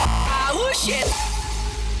Oh shit!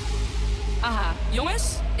 Aha, jongens,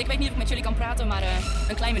 ik weet niet of ik met jullie kan praten, maar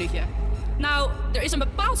een klein minuutje. Nou, er is een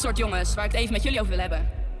bepaald soort jongens waar ik het even met jullie over wil hebben.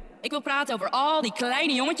 Ik wil praten over al die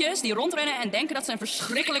kleine jongetjes die rondrennen en denken dat ze een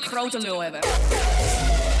verschrikkelijk grote lul hebben.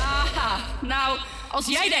 Aha, nou, als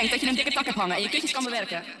jij denkt dat je een dikke tak hebt hangen en je kutjes kan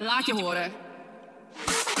bewerken, laat je horen.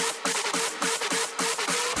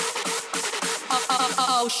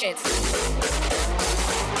 Oh shit.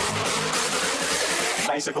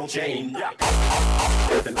 Bicycle chain.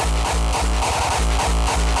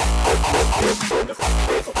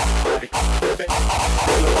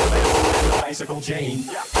 Bicycle chain.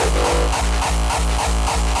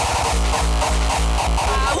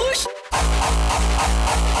 Woesh!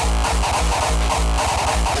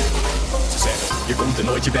 Je komt er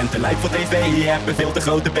nooit, je bent te lijp voor tv. Je hebt een veel te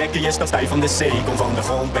grote bek, je staat stijf van de zee. Kom van de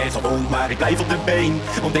grond, ben gewond, maar ik blijf op de been.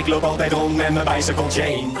 Want ik loop altijd rond met mijn bicycle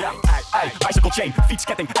chain. Bicycle chain,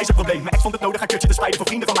 fietsketting, ijzerprobleem. Mijn ex vond het nodig haar kutje te spijden voor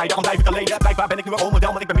vrienden van mij. Daarom blijf ik alleen. Ja, blijkbaar ben ik nu een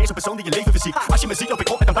rolmodel, maar ik ben meer zo'n persoon die je leven verziekt. Als je me ziet, loop ik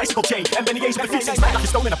rond met een bicycle chain. En ben niet eens op de fiets. Sinds mij lag je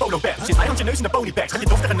stoom in een polo bed. Sinds mij hangt je neus in een ponypack. Schat je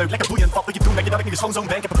dochter een neuk, lekker boeiend. Wat wil je doen? Denk je dat ik niet de schoonzoon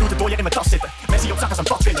ben? Ik heb een bloedendooier in mijn tas zitten. Mensen die op zakken aan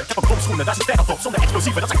pad vinden. Ik heb ook bomschoenen, daar zit sterren op. Zonder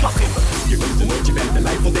explosieven, dat zijn klapgrimpen. Je komt er nooit, je bent te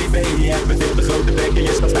lijp voor tv. Je hebt een veel te grote bek,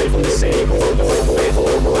 je staat stijf van de zee. Kom van de grond, ben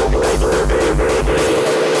gewond, maar ik blijf op de been.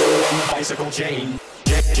 Bicycle chain.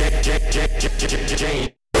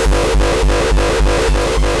 Chain.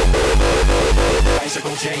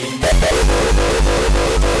 Bicycle chain.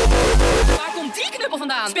 Waar komt die knuppel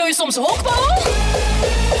vandaan? Speel je soms honkbal?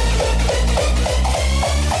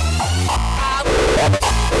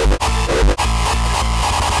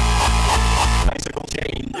 Bicycle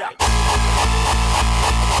chain.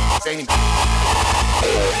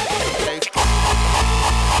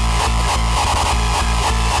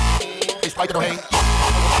 Geen spijt er doorheen.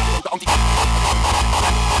 De anti. Oh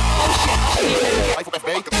shit, alsjeblieft. Blijf op FB.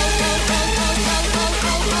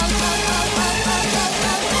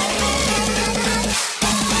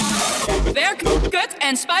 Werk, kut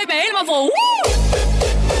en spuit me helemaal vol. Woe!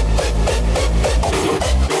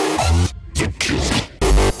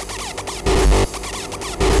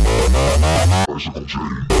 Bicycle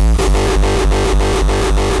chain.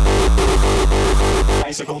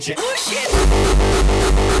 Oh shit! Oh shit!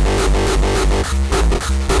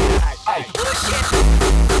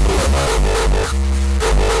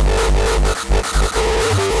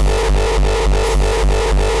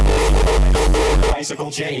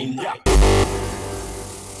 Bicycle chain. I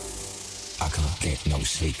can't get no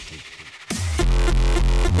sleep.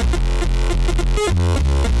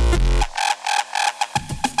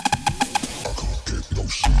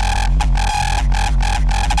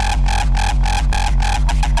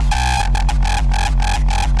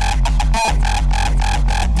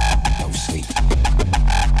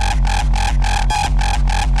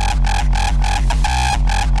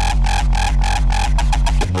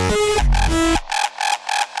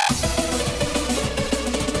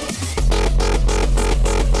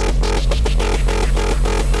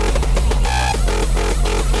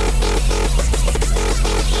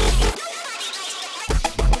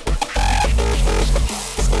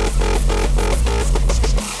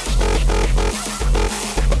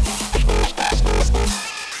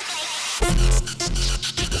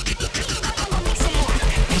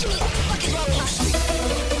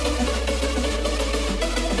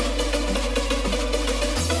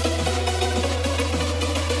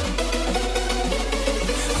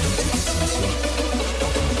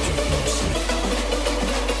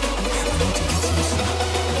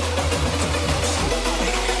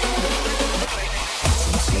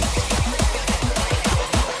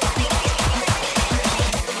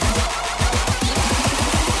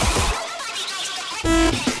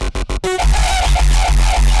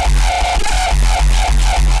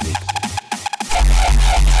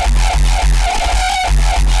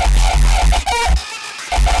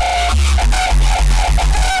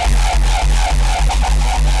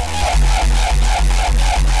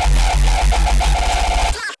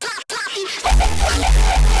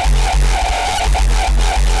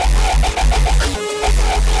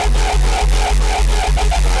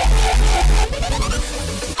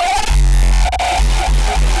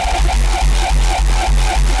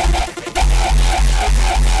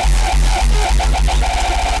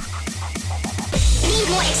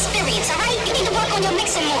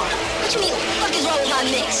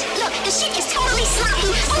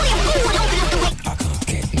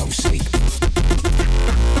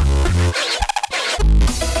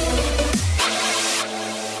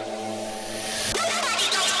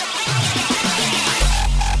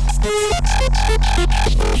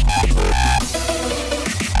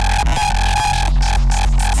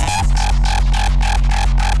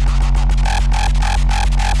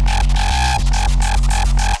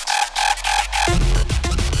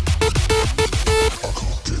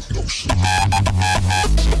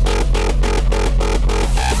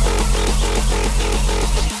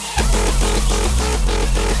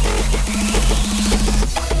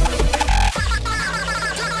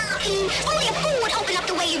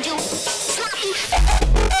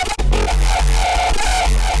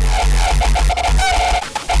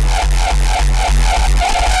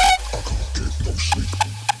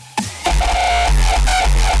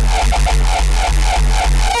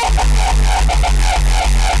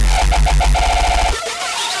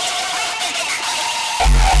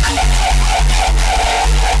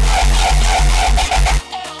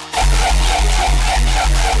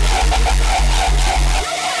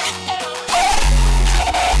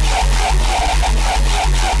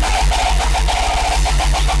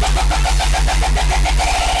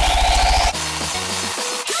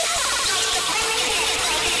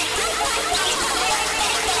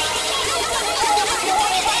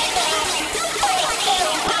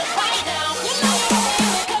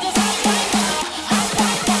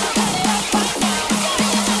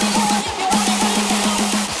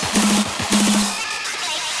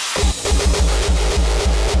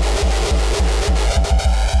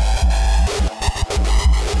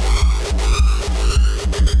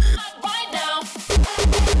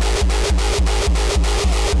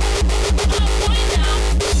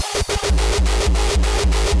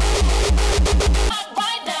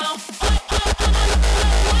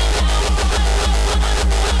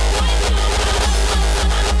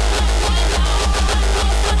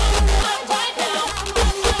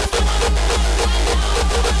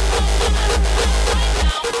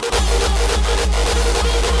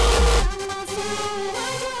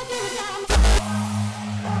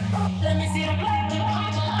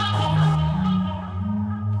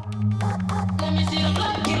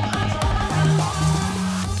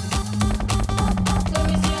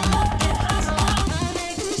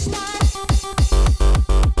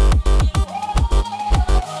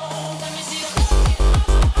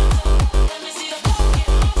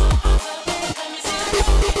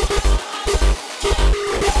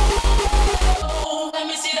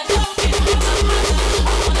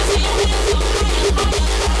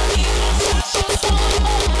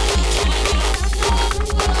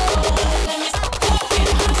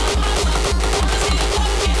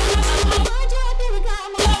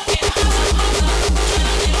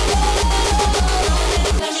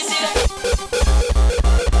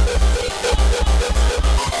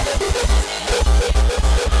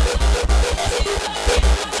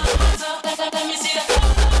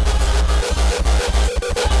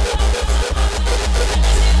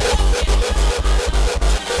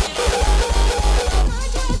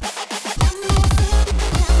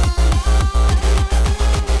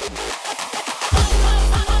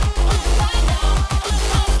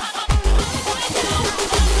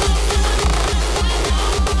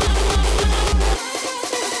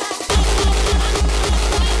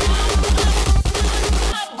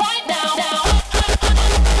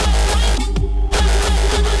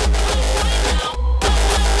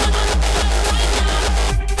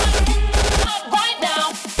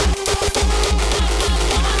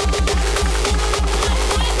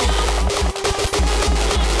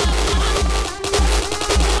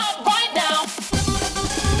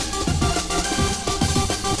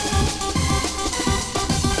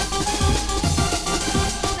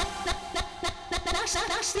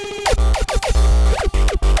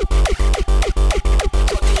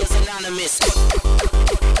 Anonymous.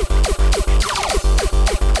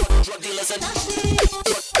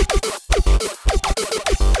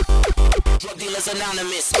 Drug dealers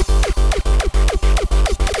Anonymous.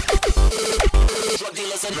 Drug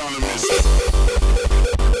dealers Anonymous.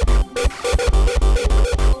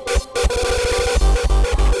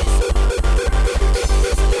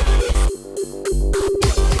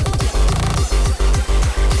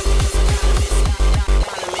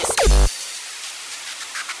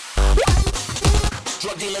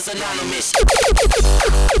 Drug dealers Anonymous.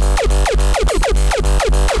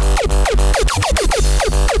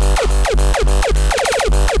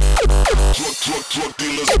 Drug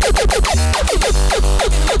dealers.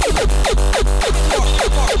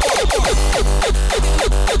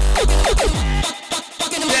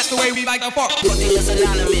 That's the way we like to fuck. Drug dealers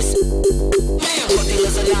Anonymous. Drug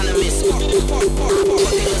dealers Anonymous.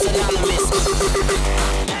 Drug dealers Anonymous.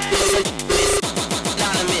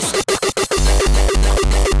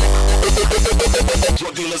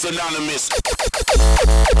 Drug dealers Anonymous.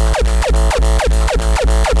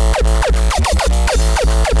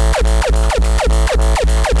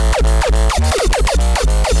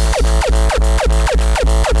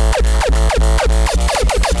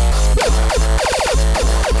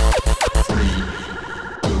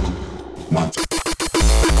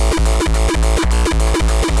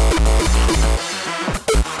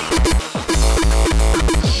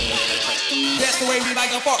 That's the way we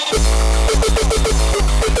like to fuck.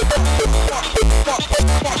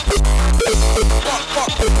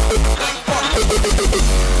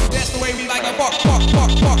 That's the way we like to fuck.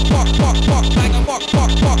 Like a fuck.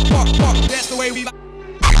 That's the way we like.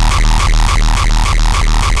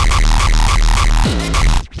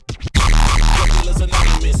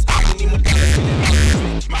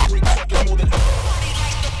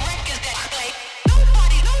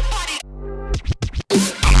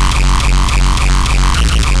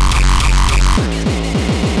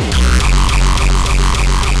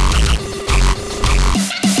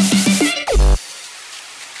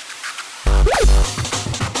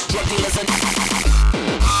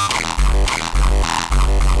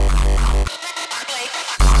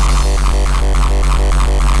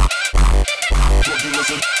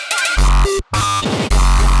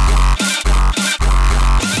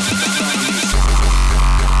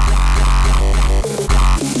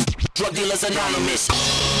 Drug dealers Anonymous.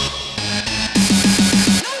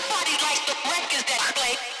 Nobody likes the records that I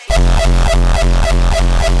play.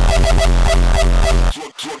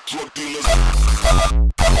 Drug dealers.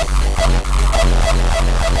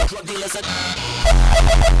 Drug dealers Anonymous.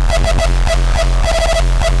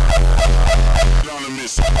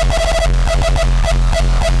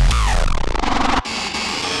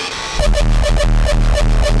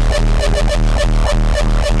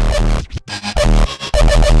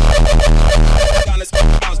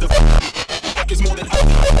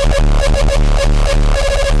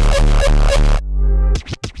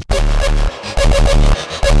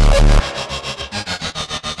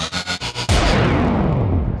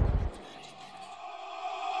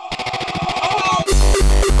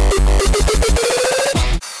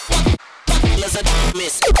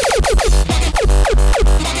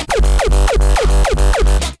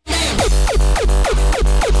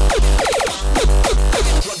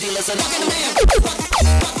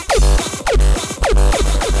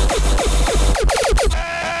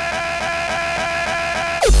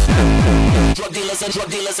 Drug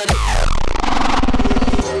dealers and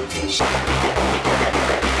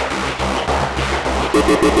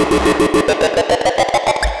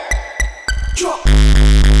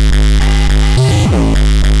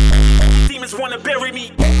Demons wanna bury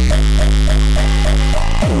me.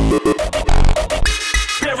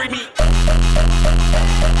 Bury me.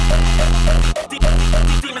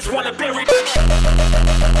 Demons wanna bury me.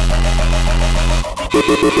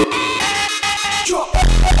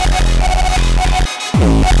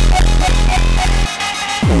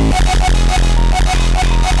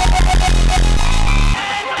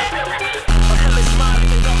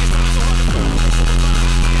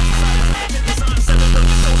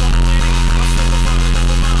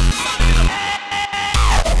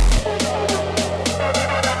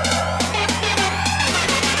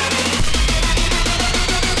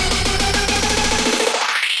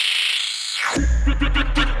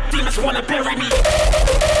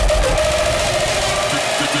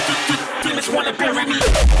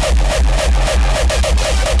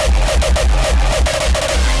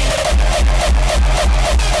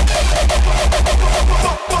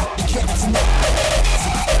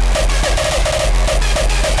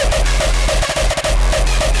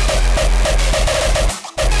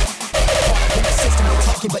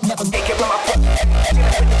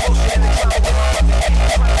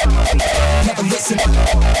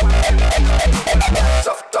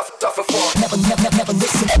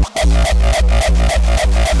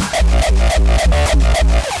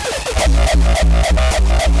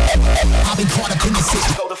 caught up in the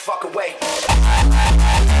system. Go the fuck away.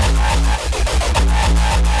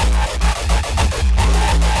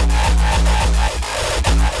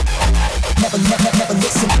 Never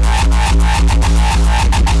listen.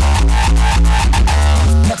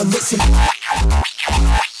 Never listen.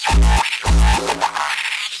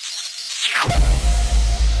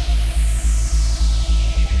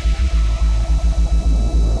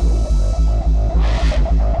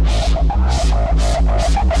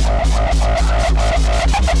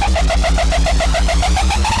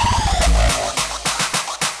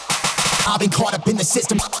 I've been caught up in the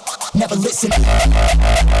system. Never listen.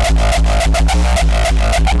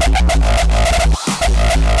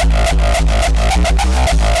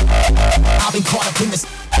 I've been caught up in this.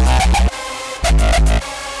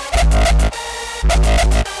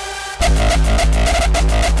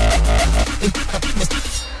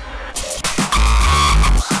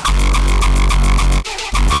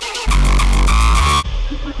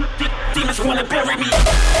 Demons wanna bury me.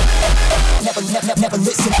 Never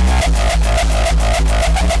listen.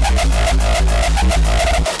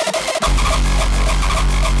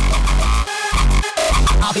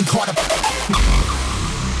 I've been caught up.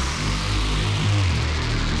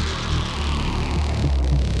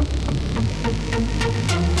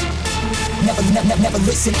 Never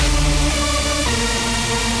listen.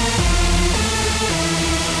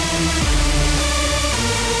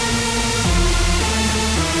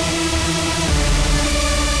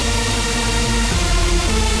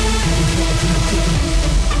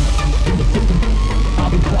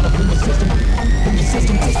 I've been caught up in the system. In the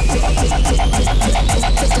system.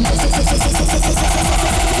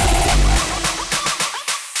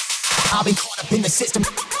 I've been caught up in the system.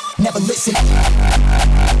 Never listen.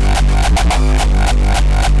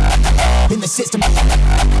 In the system.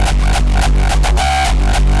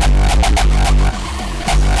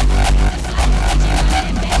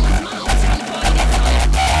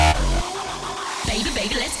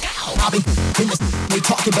 Baby, let's go. I've been in this. They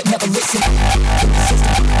talking but never listen. In the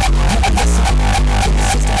system. Never listen. In the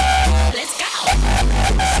system. Let's go.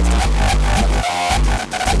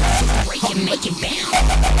 Break it, make it bounce.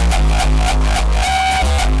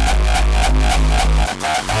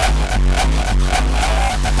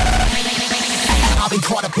 I've been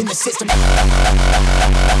caught up in the system.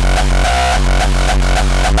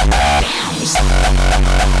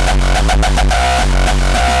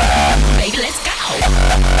 Baby, let's go.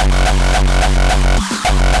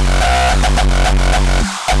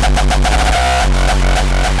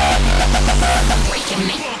 Break it,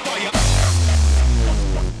 make it.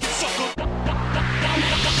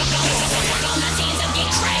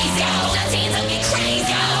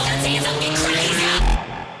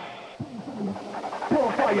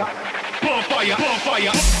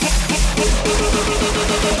 Bonfire.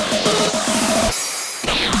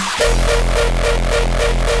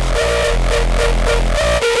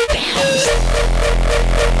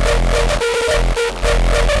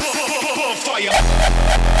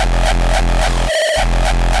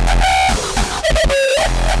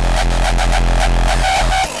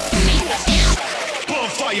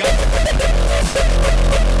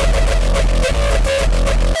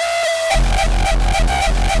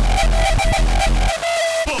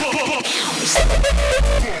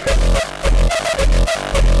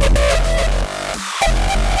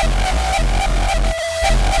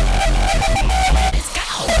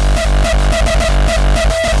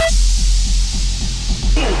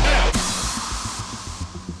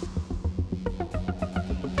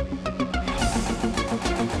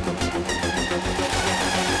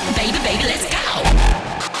 Baby, let's go.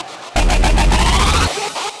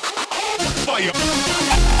 Fire.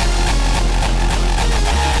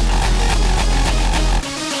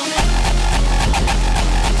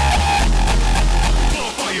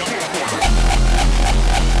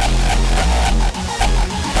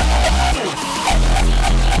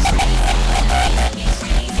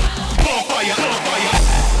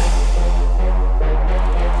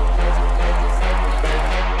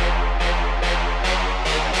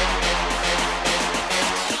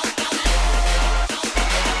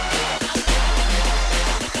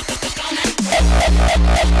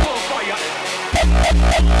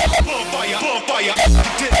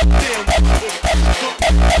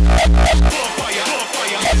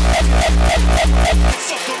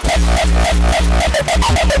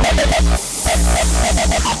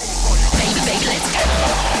 Baby, let's go.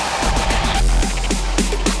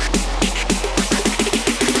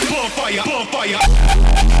 Bonfire.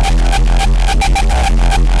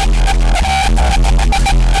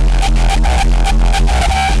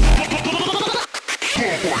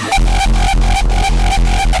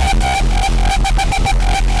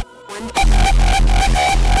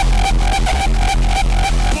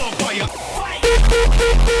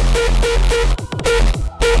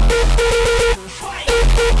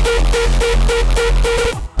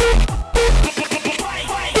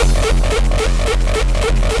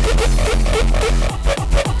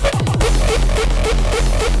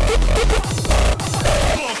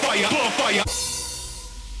 fire.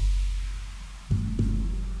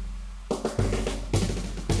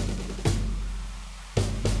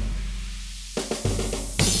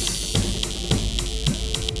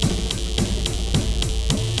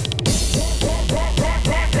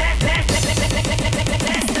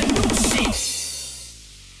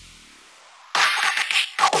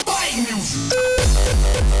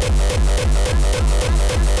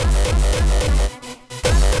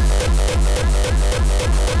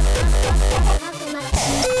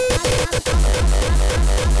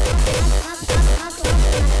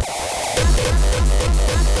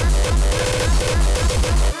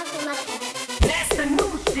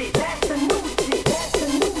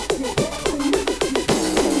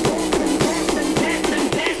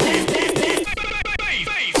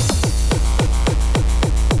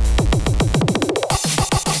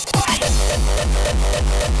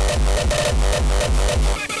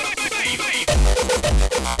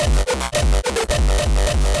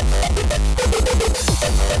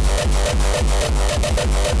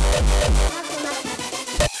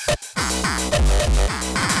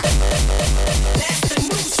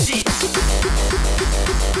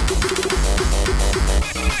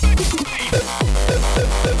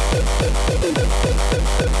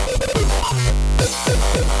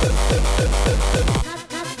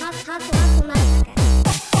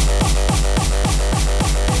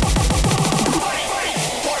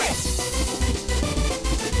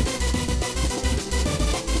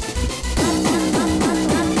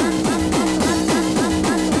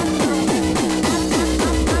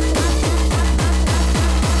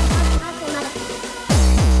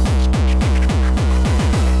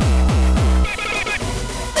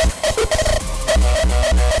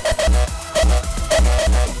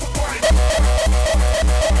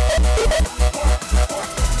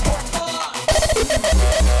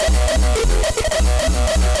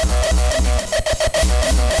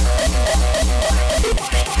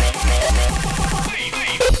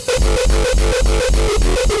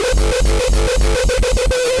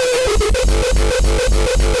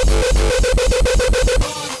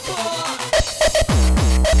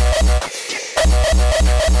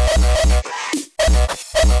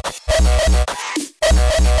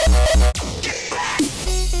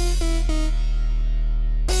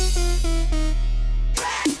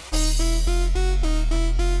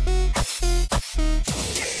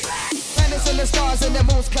 The stars and the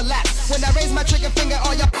moons collapse. When I raise my trigger finger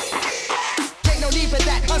on your take no need for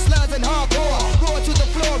that. Hustlers and hardcore roar to the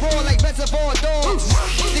floor, roar like reservoir dogs.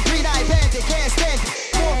 The green-eyed bandit can't stand it.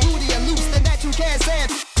 More fruity and loose than that you can't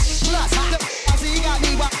stand. Plus, so you got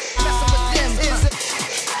me while messing with them. Is it?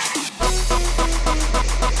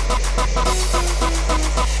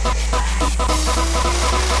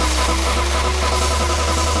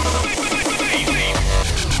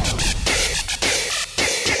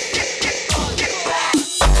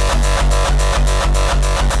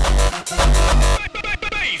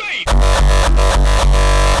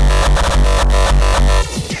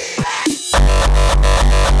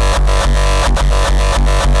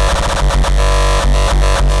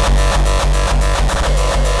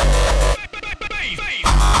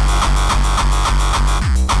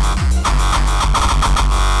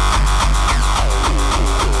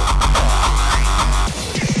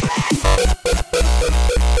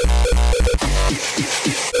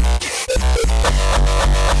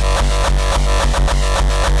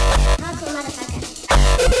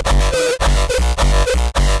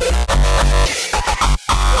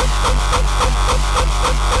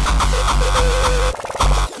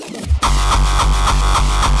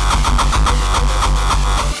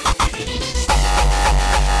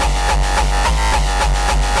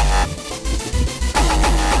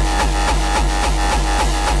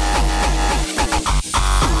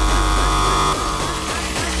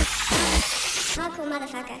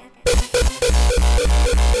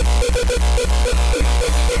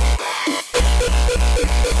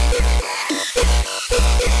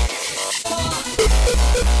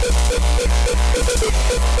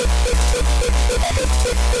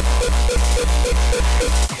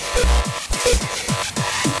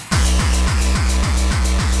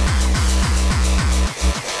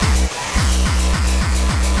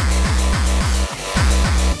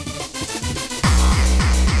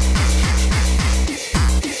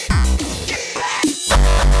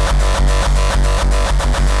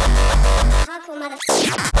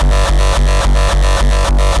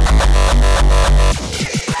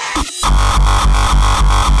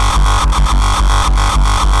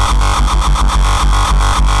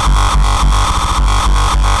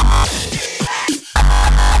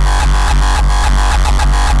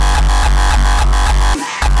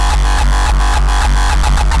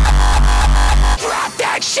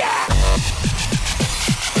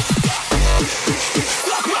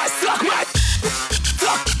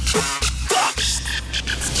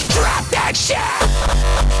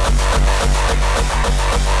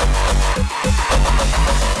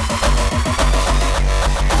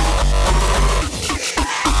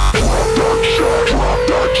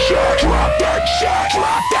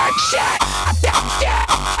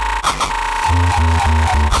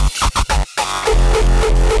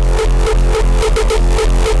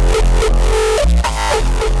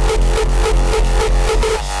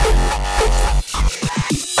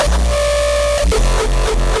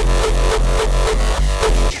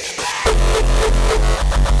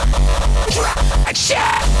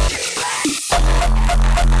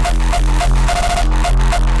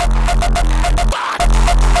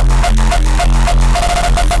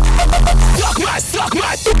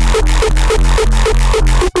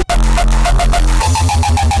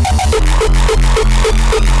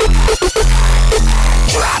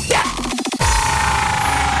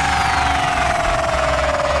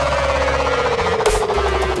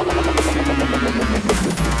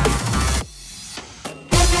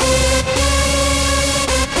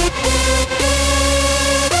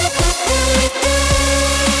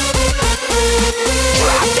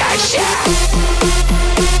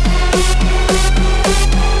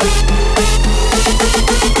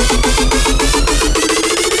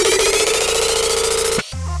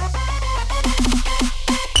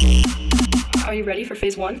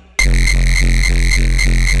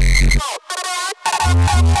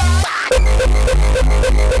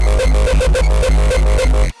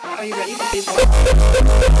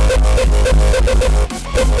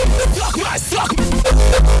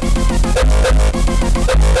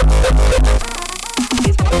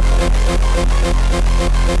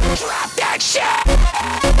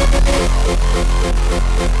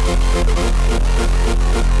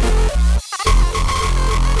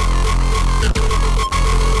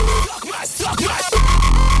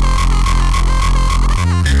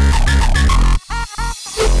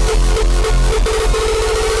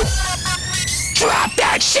 Drop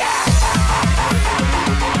that shit!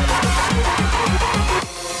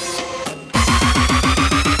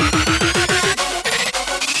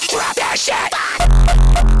 Drop that shit!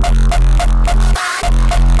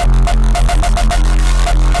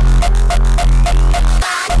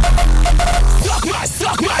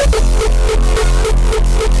 Suck my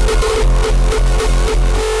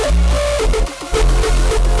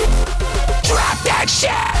Drop that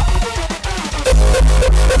shit!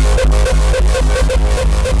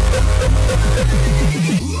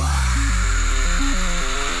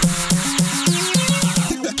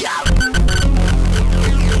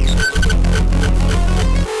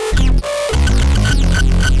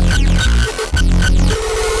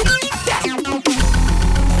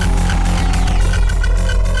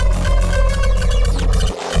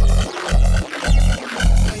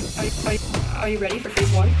 Are you ready for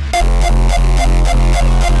phase one?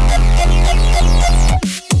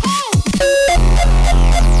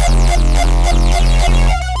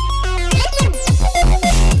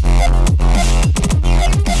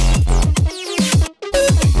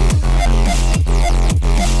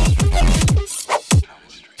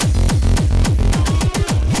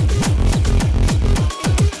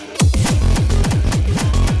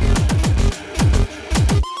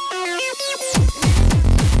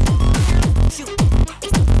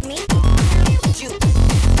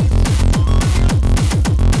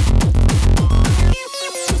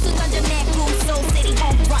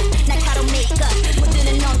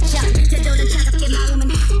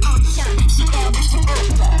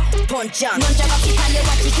 본전 문제가 없이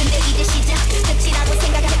달려왔지 근데 이제 시작 끝이라고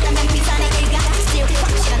생각했다면 비산의 일각 Still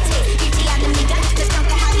확실한 티 잊지 않는 네가 그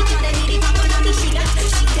평가하기 전에 미리 바꿔놓은 이 시간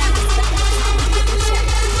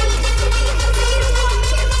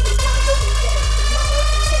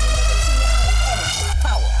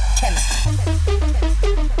Power chemistry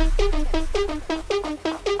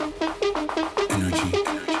Energy,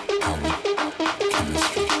 power,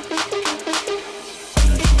 chemistry.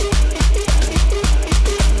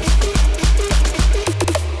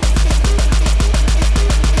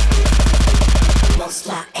 Most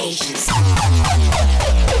fly Asians.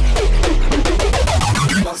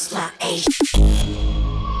 Most fly Asians.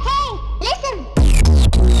 Hey, listen.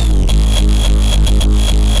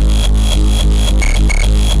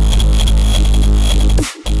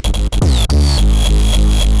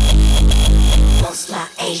 Most fly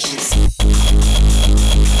Asians.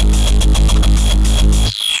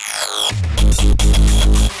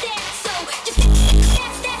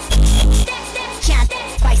 Can't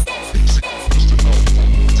spice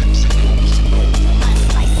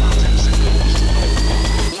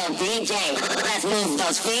DJ, let's move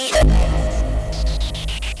those feet.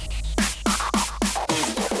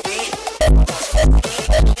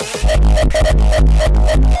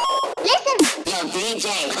 Listen, yo DJ,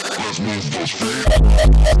 let's move those feet.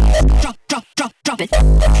 Drop it.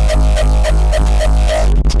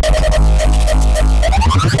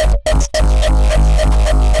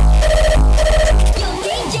 Yo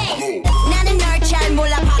DJ, 나는 널 잘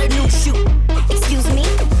몰라 바로 new shoe. Excuse me.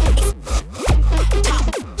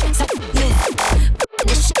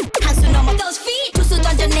 한수 넘어 those feet 투수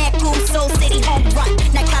던져 내 꿈 Soul City home run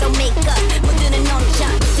날카로운 makeup 모두는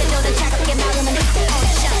non-shot 제도는 차갑게 막으면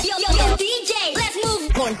on-shot Yo DJ let's move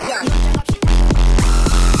one girl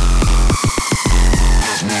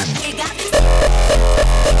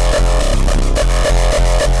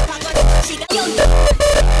Yo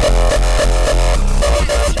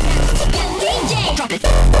DJ drop it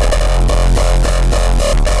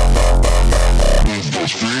move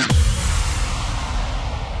those feet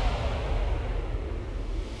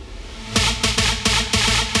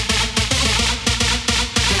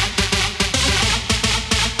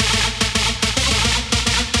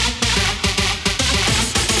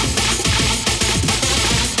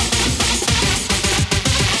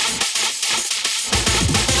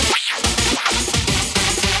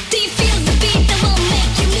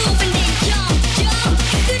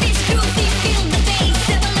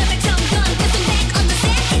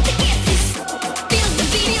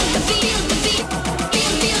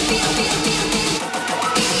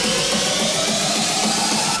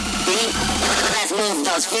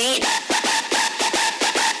those feet.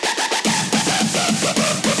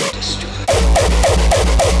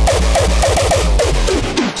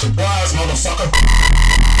 Surprise, motherfucker.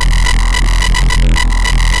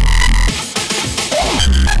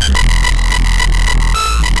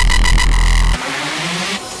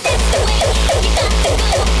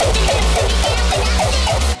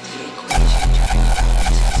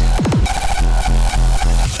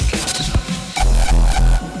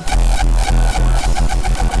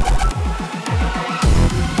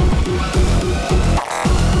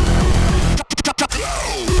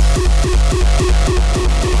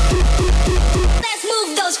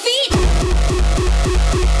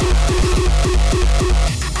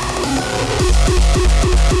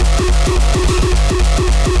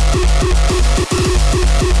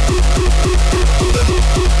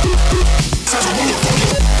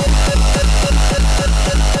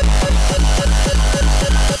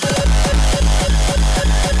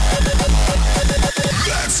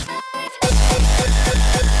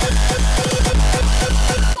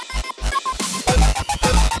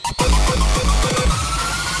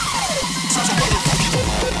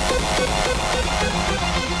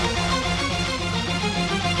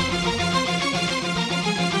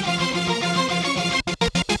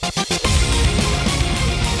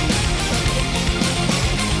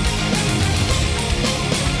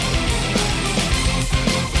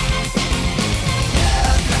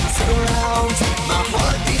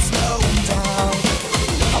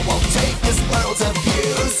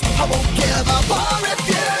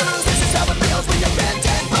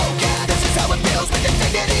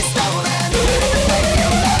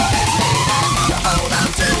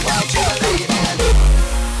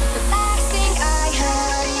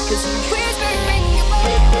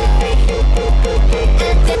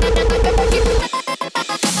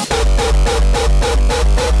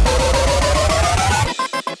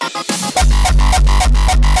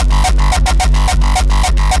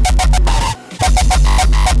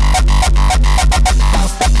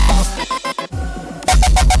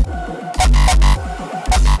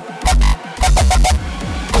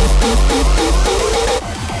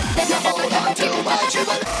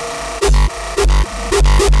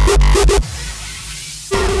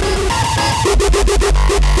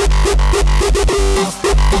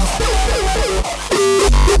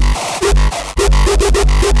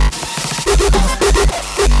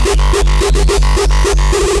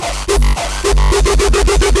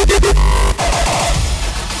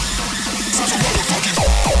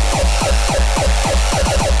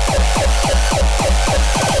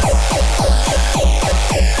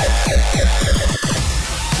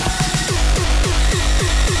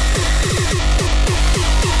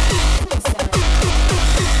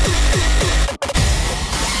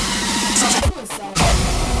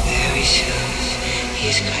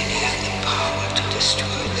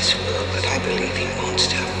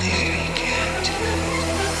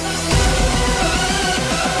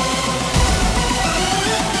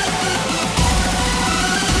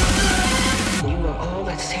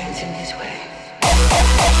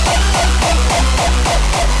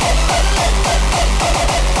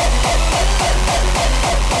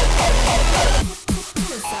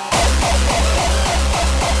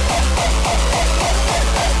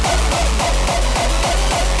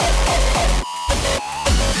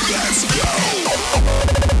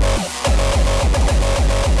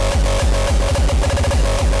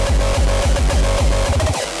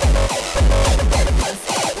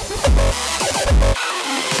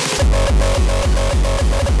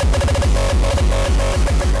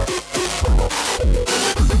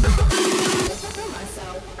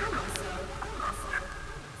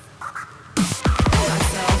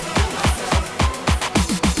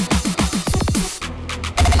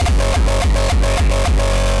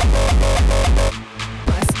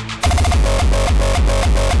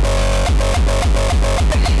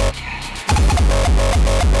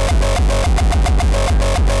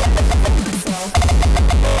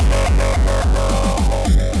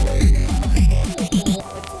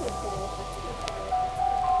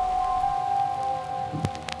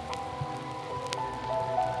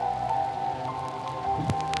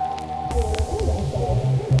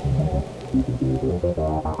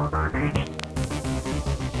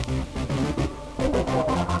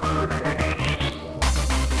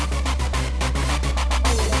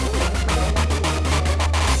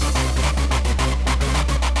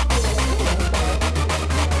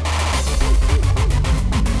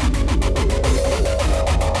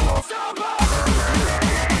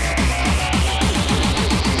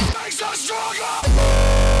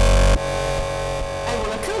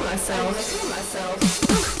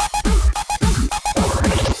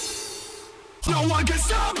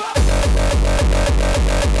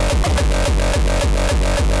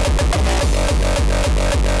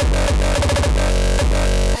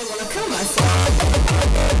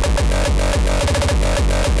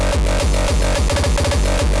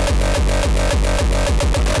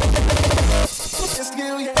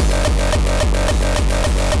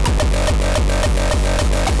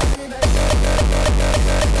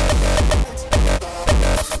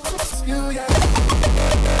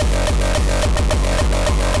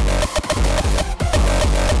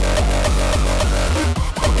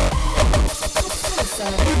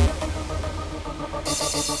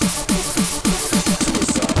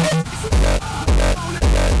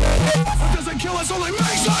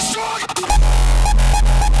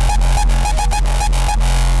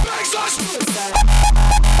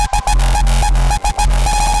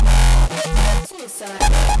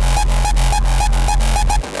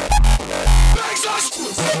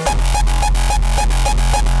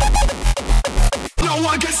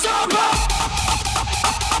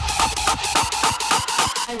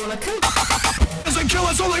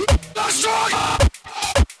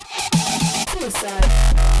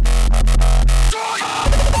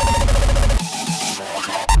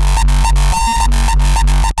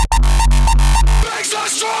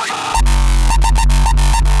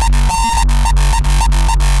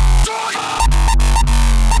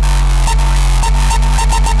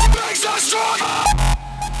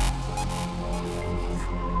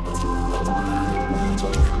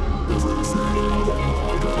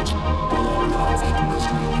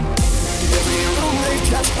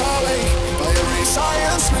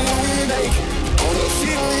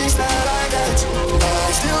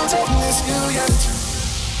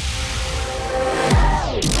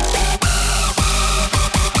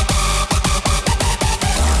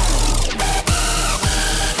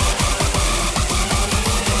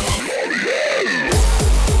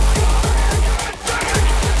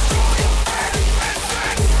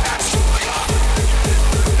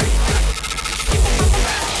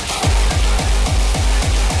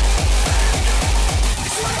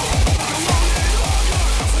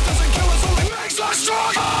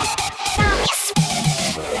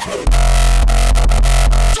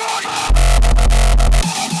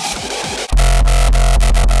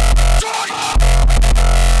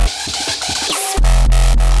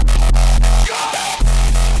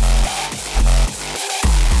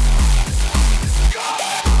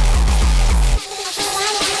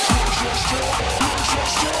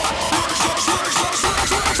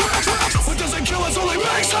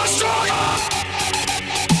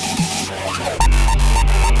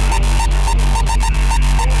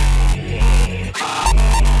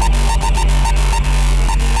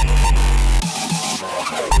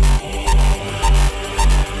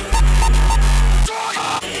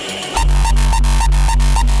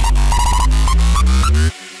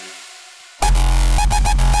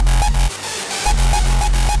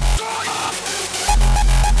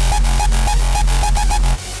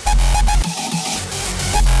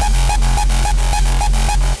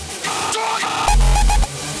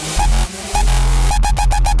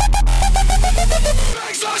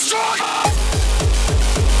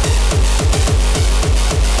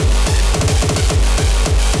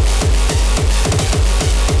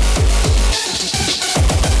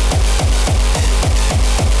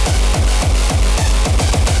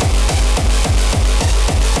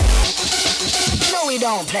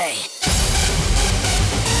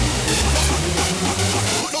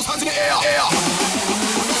 hands in the air, air.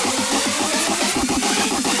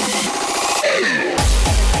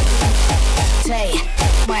 Say,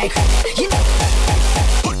 Mike, you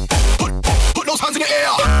Put those hands in the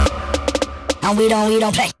air. and we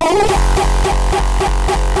don't play.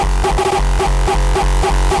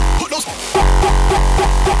 Put those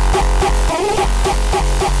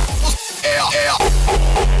air, air.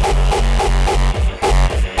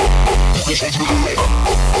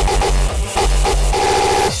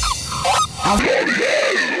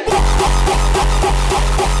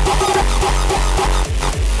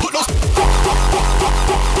 Put those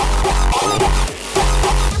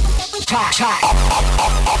Try.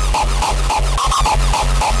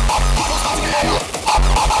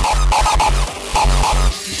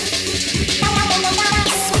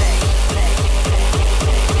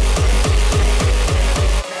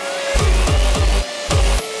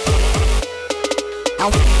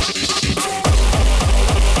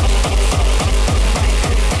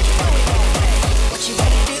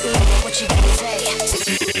 What you gonna say?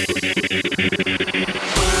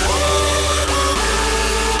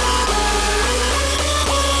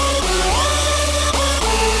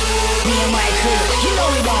 Me and my crew, you know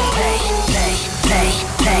we don't play.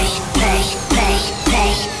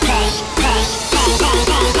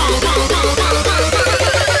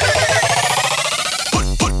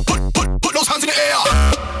 Put those hands in the air.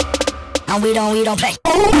 And we don't play.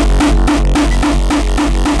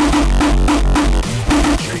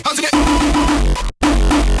 Hands in the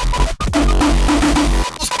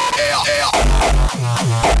air, air.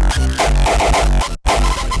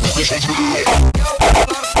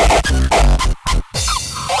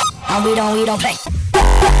 And we don't play.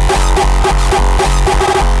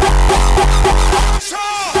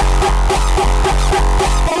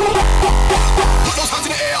 Put those hands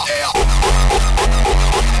in the air, air.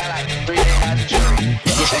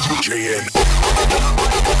 JN.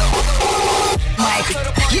 Mike,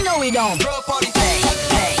 you know we don't play.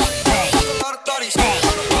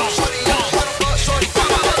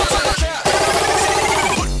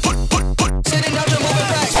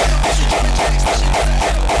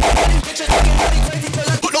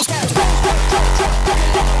 Put those air,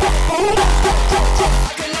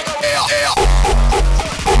 air.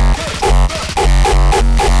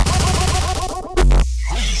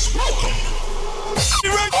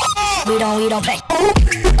 We don't play.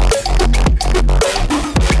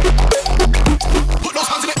 Put those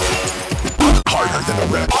hands in the harder than the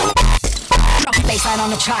rap. Baseline on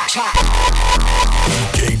the track.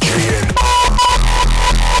 KJN.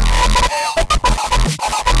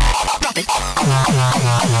 Drop it.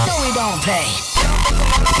 No, we don't play.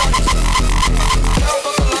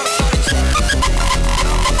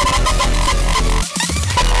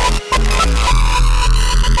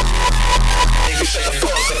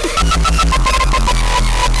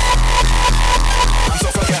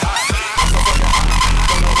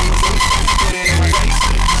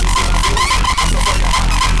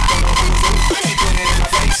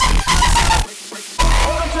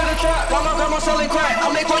 Selling crack.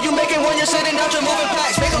 I make what you making when you're sitting down, you're moving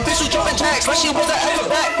packs. Make a bitch who's jumping jacks like she was an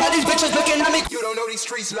acrobat. Now these bitches looking at me. You don't know these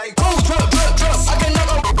streets like boom, drip. I can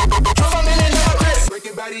never drop a million in my grip. Break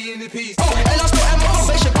your body into piece. And I still have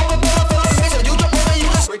motivation. Pop it, but I feel like amazing. You jump over,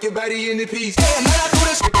 you just break your body into piece. Yeah, man, I do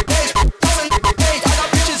this days. I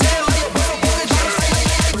got bitches in like a brother.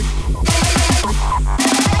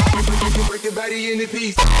 Break your body into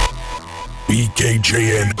piece.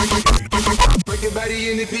 BKJN. Break your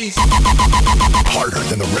body into piece. Harder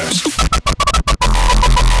than the rest.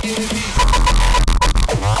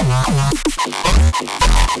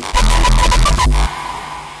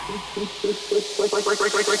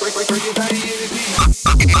 Break your body into piece.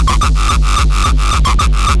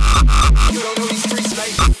 You don't know these streets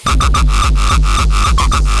like.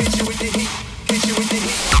 Hit you with the heat. Hit you with the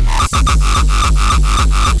heat.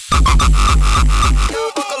 Now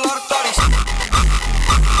fuck a lot of thotties.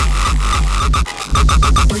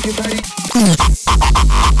 Break your body.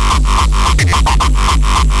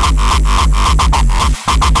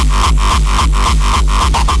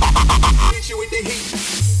 Hit you with the heat.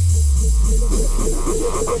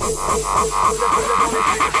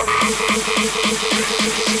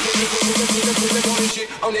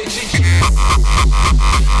 On that G.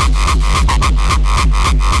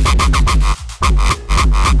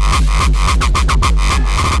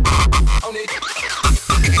 On that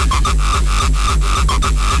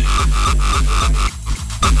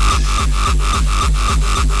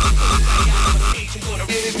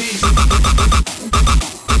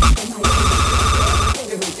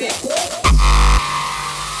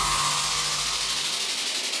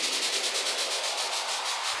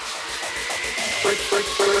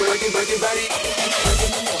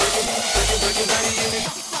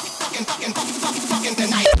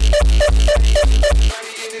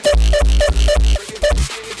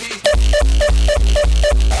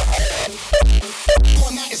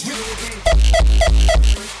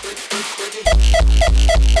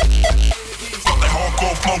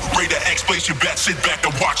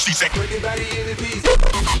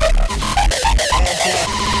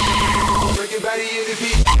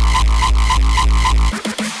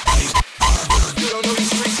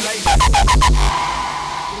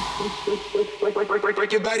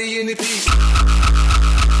Break your body into pieces.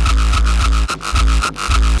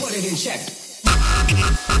 Put it in check.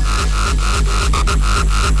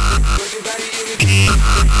 Break your body into pieces.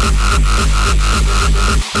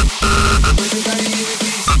 Break your body into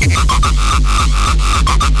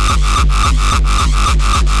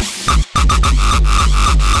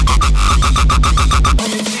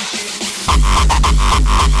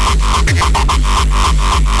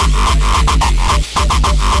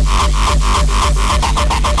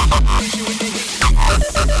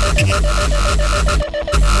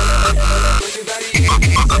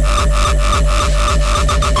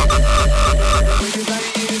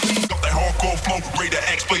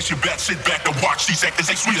sit back and watch these actors,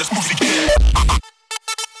 they sweet as music.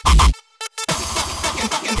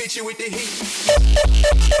 and hit you with the heat.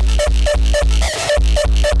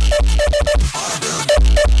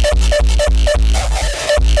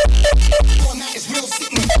 Format is real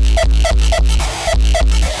sitting.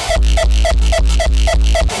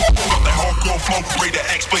 That hardcore flow, ready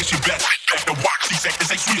to X-Place, you bet. Sit back and watch these actors,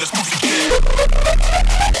 they sweet as music.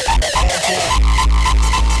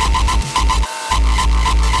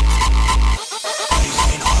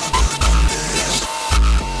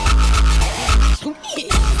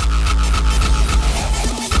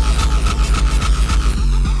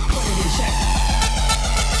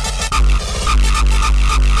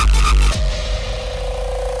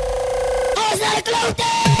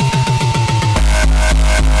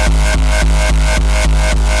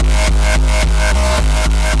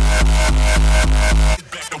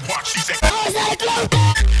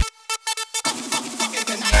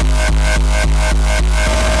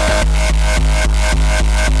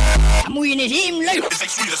 Moet je niet hem leuk.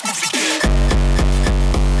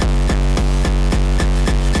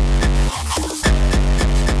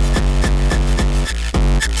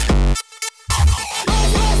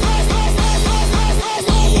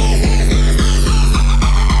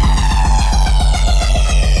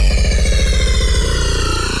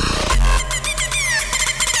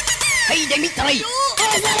 Hey, Dimitri.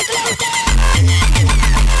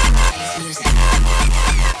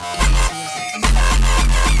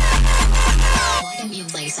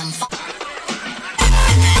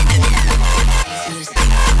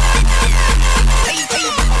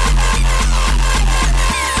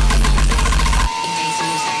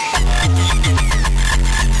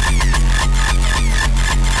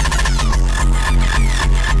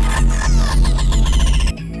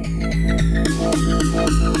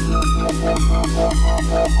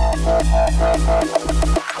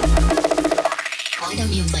 Why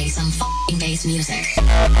don't you play some f***ing bass music?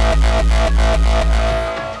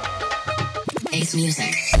 Bass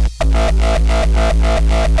music.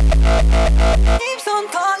 Keeps on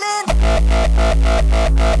calling.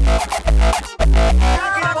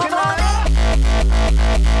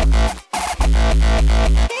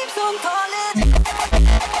 Keeps on calling.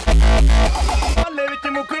 Palle ਵਿੱਚ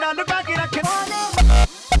ਮੁਖੜਾ ਲੁਕਾ ਕੇ ਰੱਖ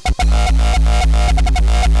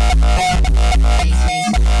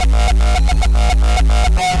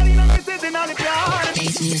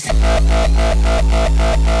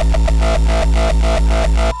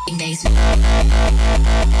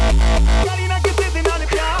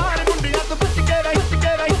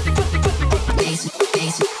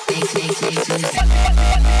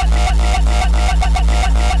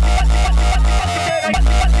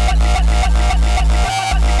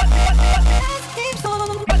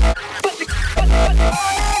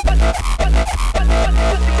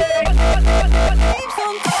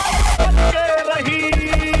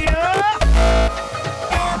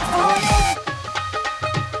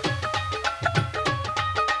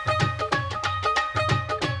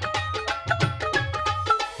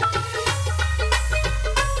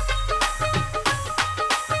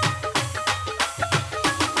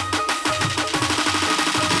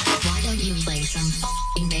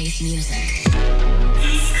Bass music.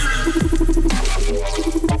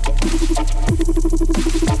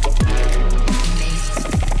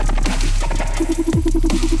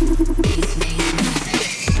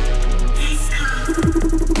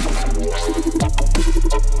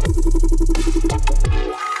 Bass.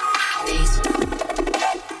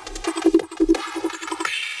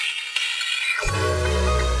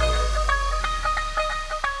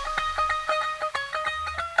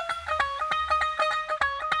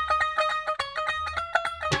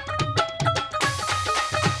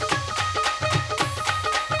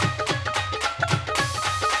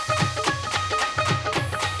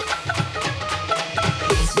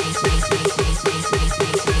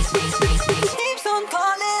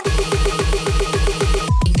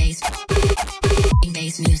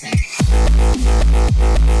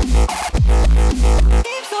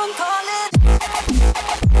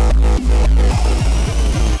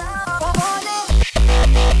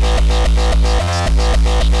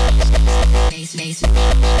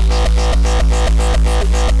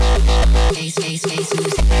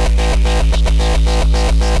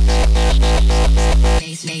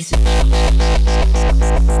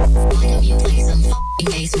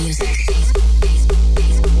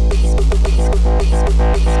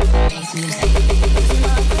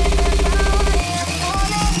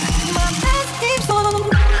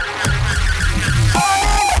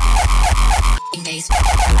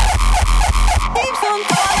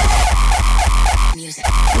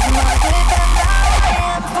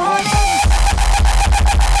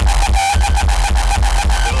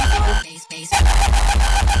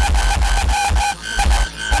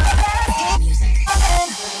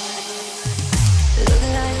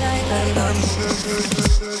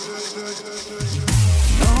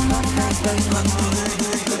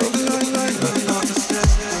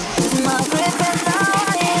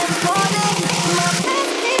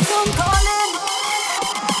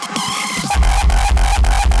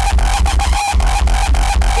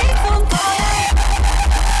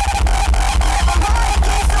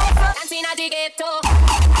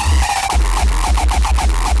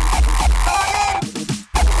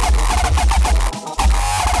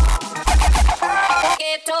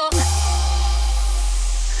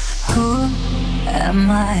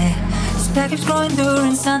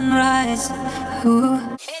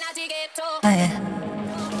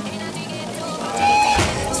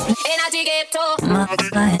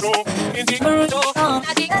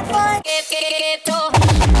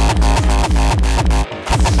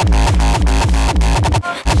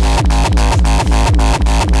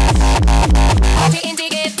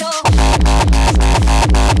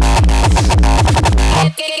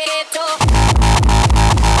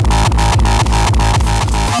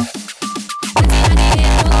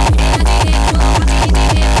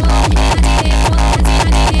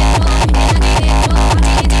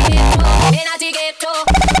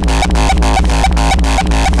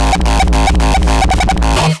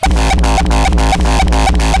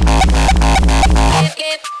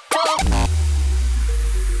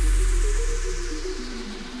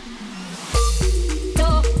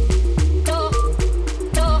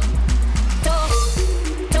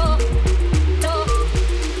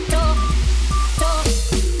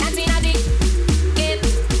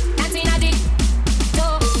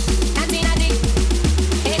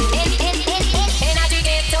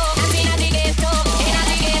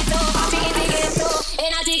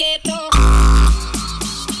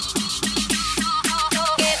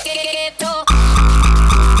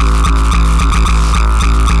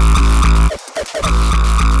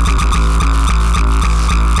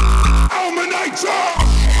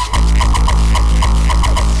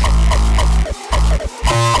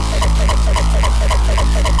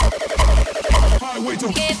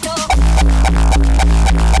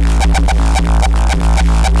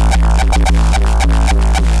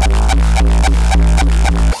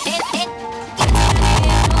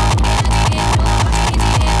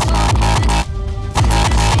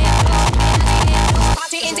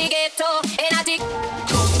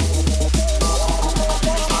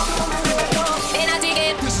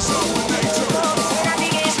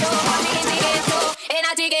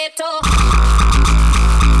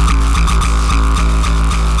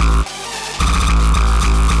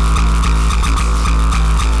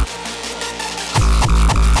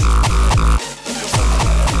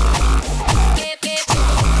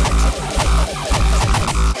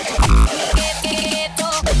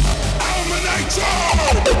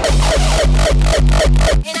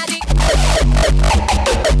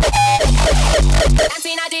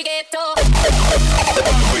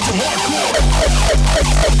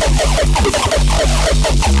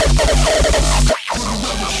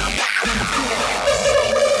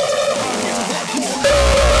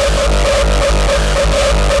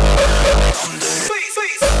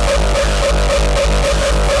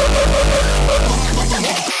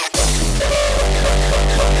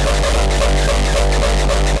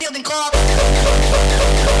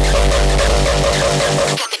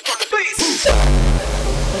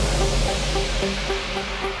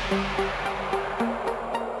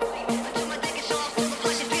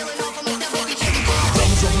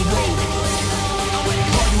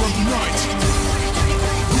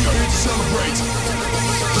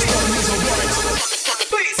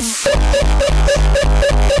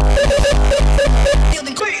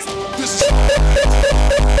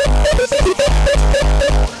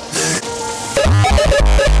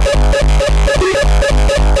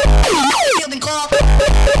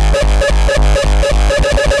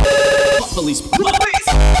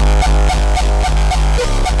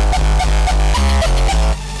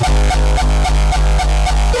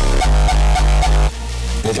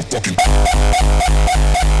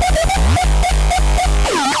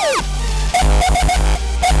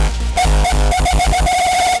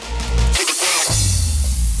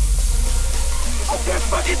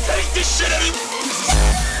 Fucking take this shit out of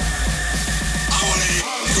I wanna eat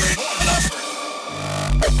great enough.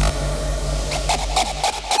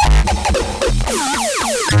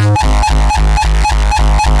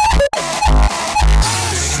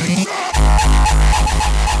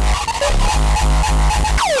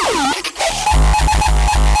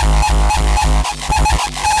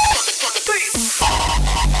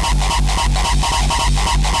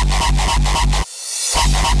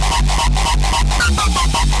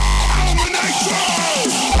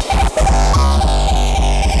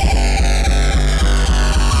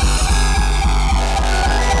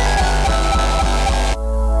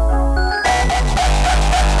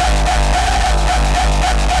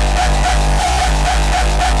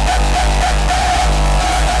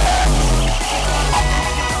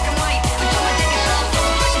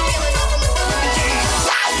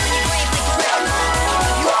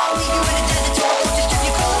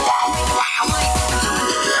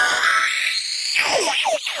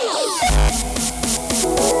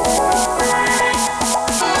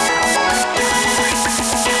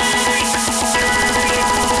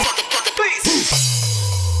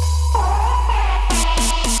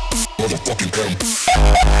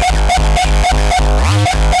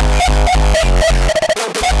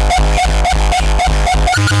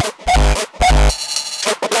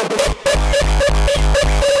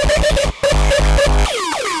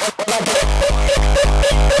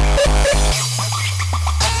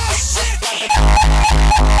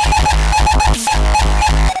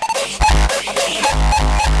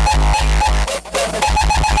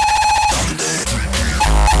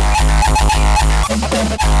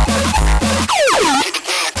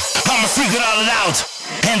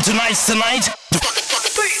 Tonight.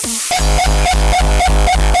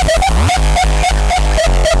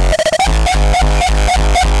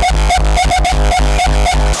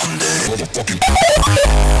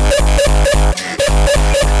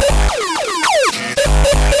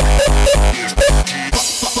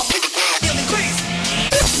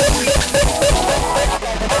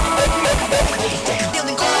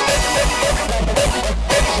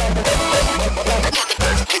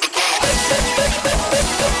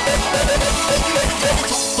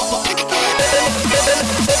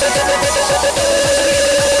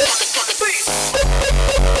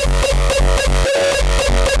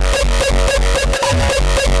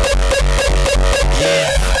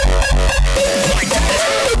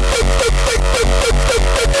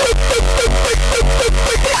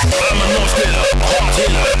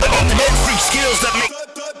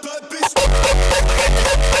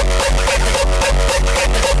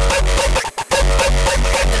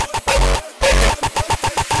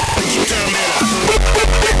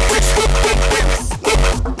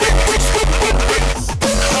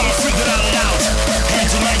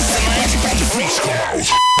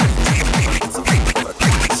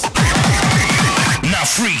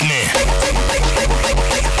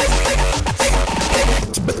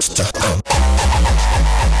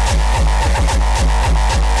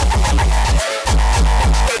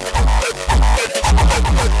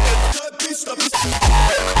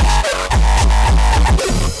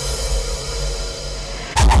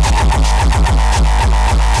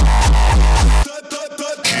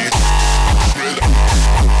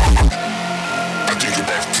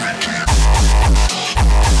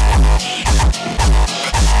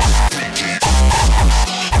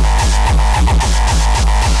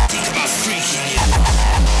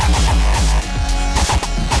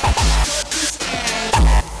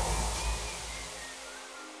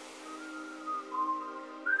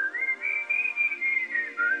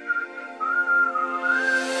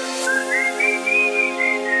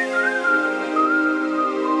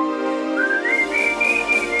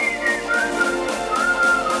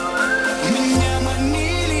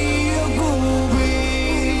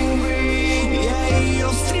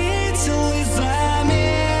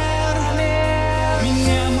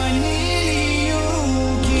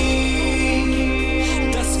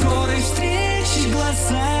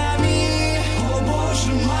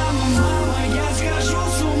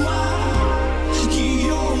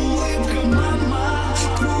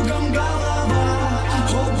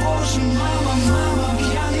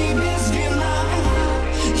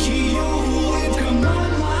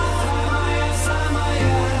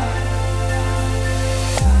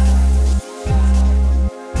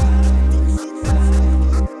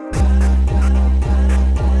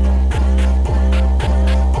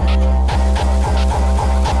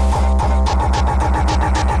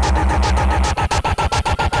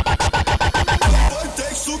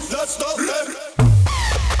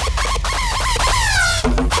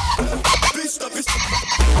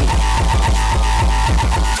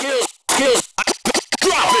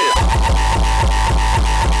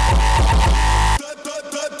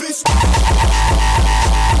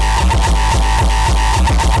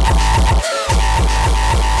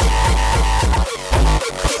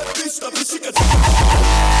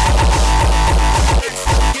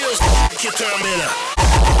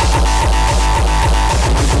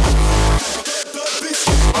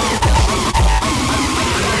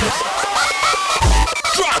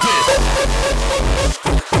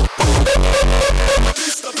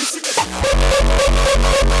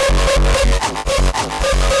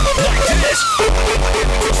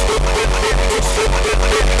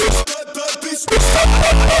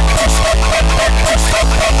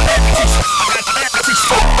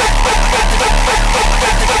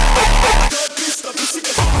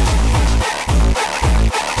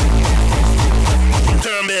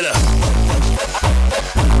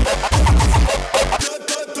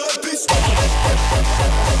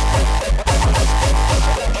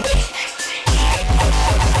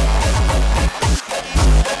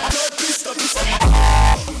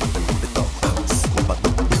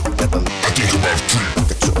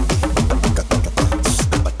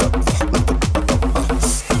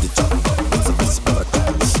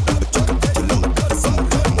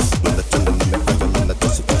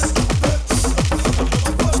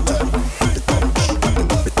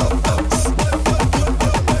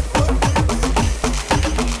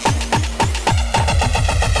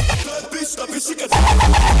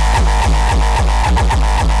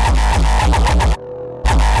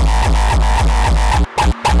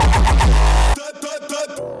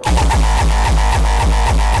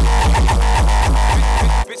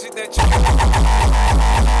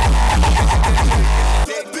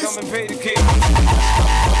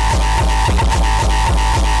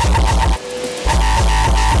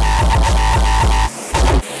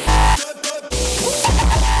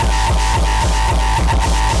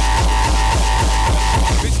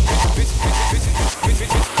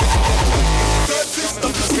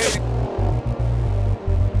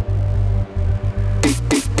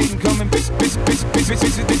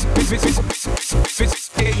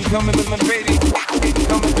 Ain't coming with my baby. Ain't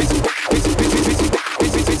coming, bitch.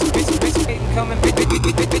 Ain't coming,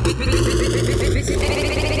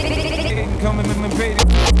 ain't coming with my baby.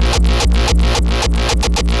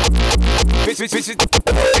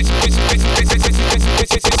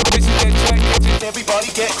 Everybody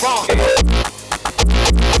get crunk.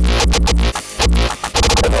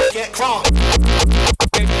 Get crunk.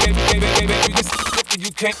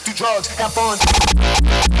 You can't Do drugs, have fun.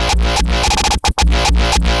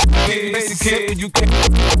 baby, kid, you can't.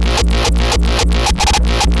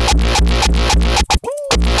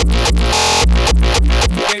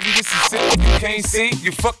 Baby, this is shit you can't see.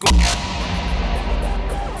 You fuck 'em.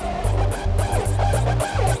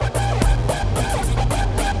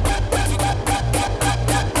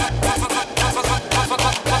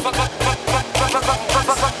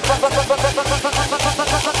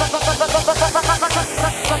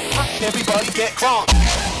 Everybody get crunk.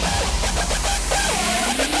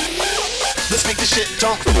 Let's make this shit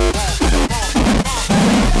jump.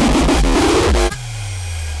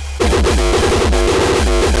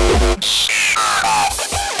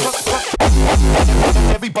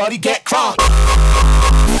 Everybody get crunk.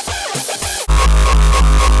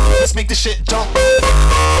 Let's make this shit jump.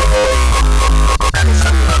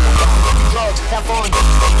 Drugs, have fun.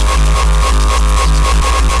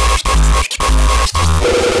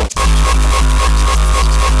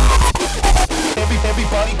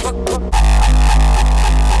 Everybody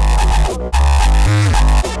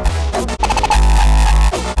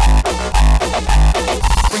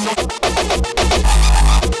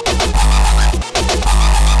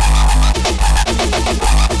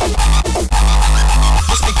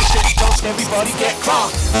let's make this shit jump. Everybody get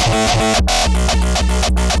crunk.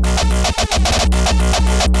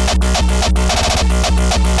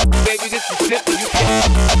 Baby, this is shit you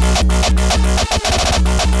can't.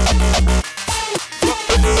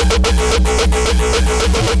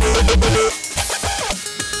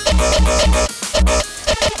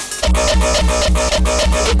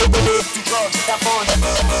 Do drugs, have fun.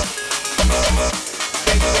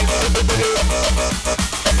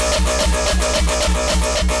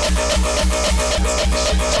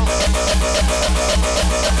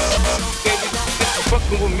 Baby, if you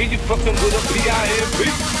fucking with me, you fucking with a B.I.M.B.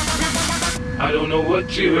 I don't know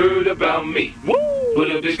what you heard about me. Woo!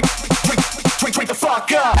 But a big Drink the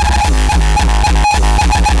fuck up.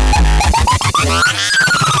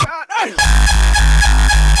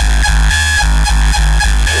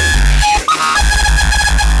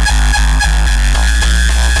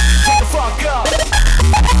 Drink the fuck up.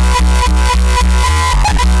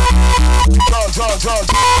 Drugs.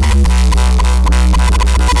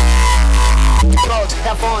 Drugs,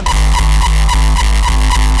 have fun.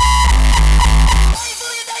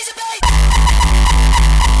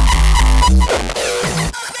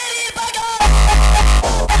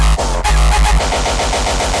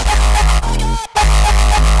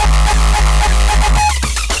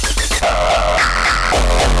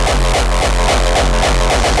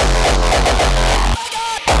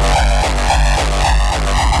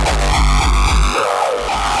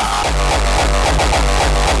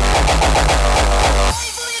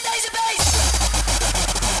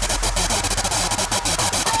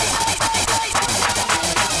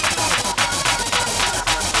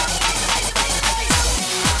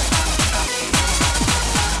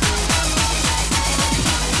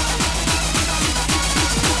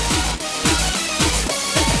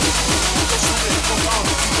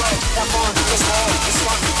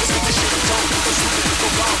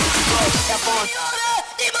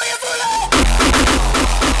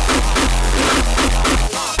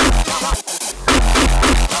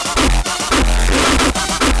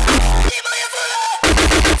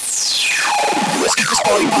 Let's keep this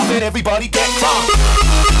party poppin', everybody get crunk.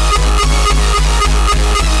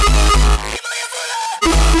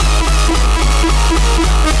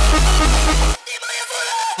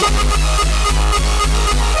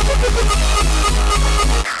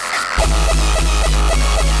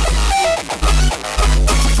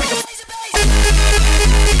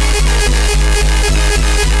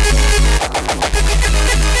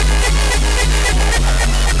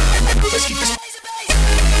 Let's keep this.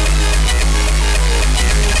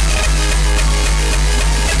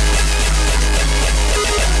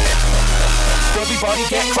 Everybody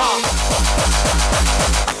get crunk.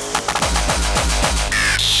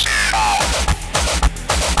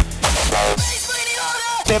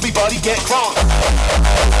 Everybody get crunk.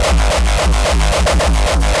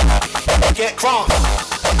 Get crunk.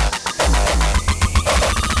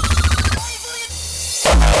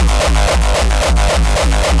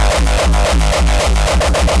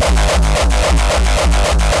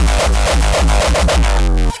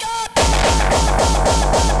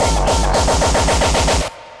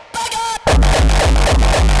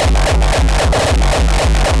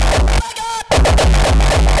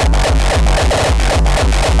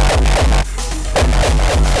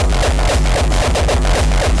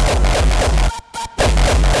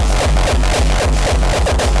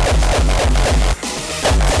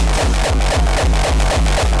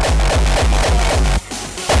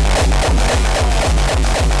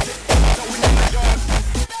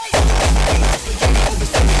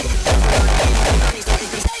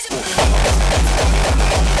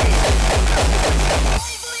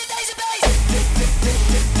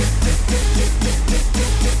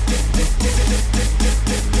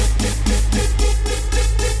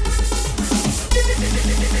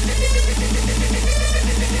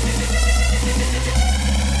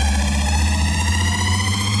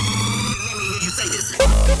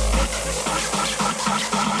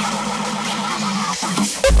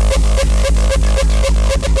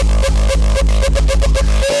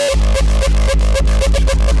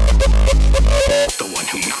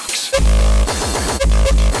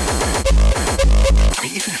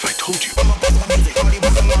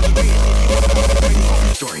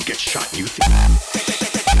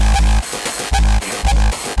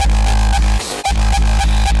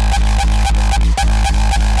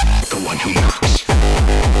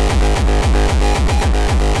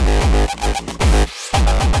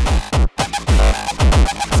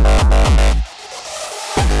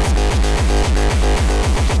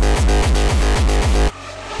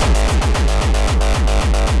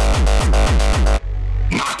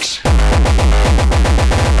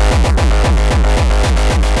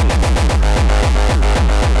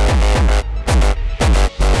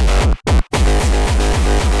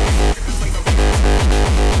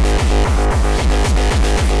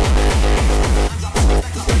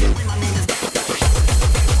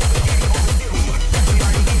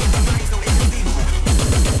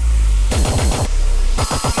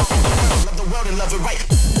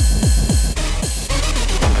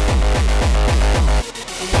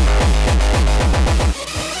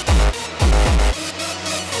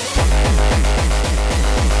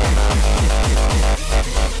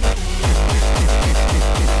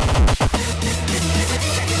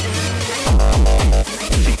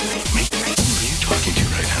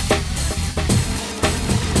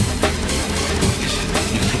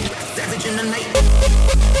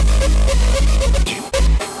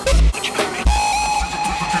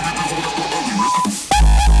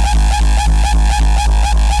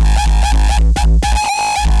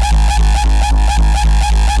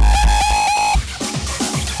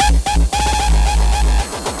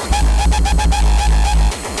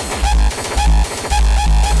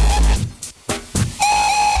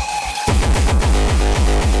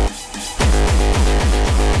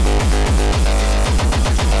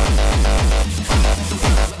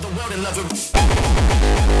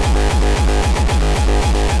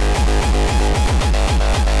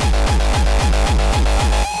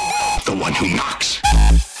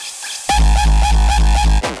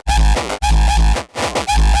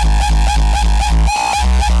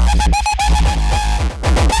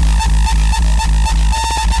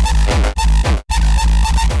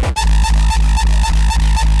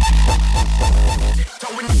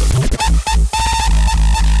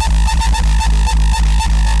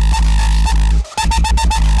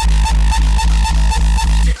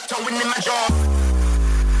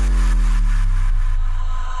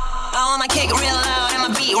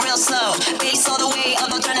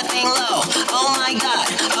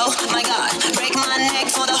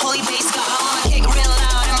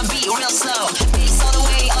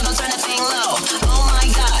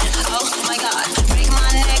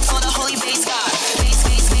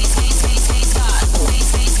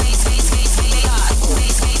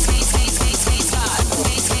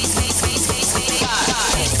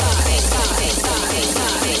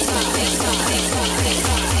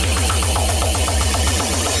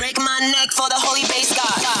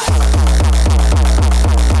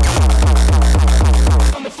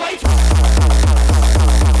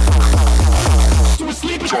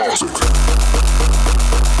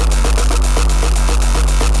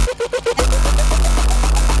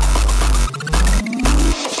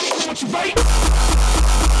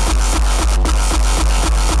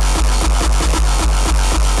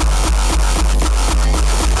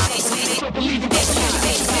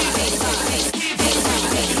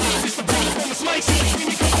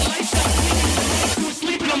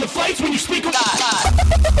 When you speak of God.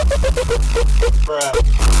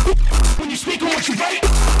 When you speak on what you write.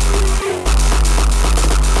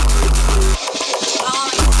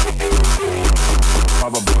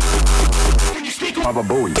 When you speak on Baba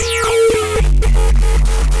Booey.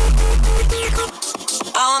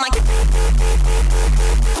 Oh my.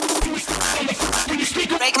 when you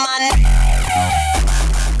speak on Break my neck.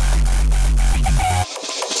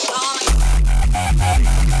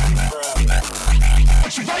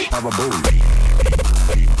 what you write. Baba Booey.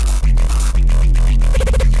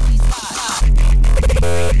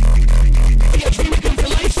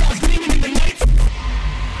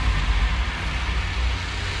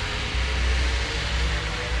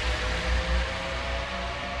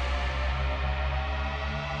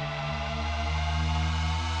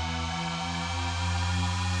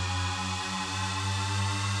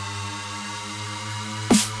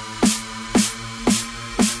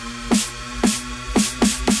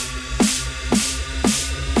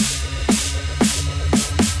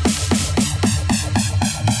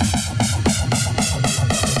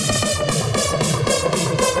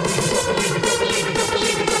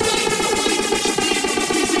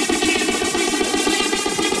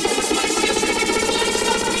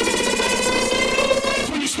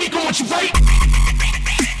 what you write.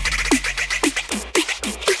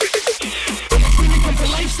 Dreaming comes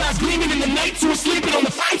to life, stars gleaming in the night. So we're sleeping on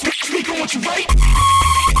the fine, speak on what you write.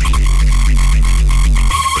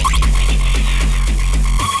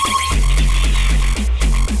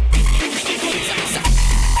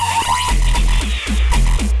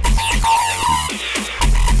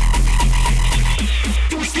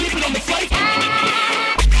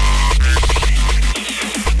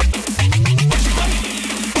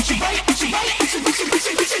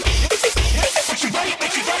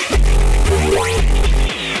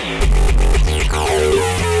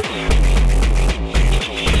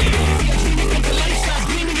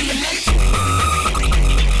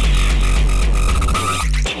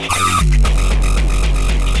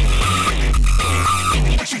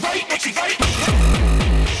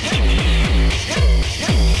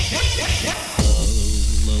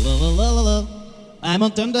 I'm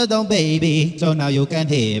on Thunderdome, baby, so now you can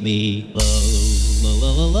hear me.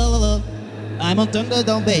 I'm on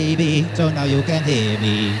Thunderdome, baby, so now you can hear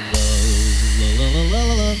me.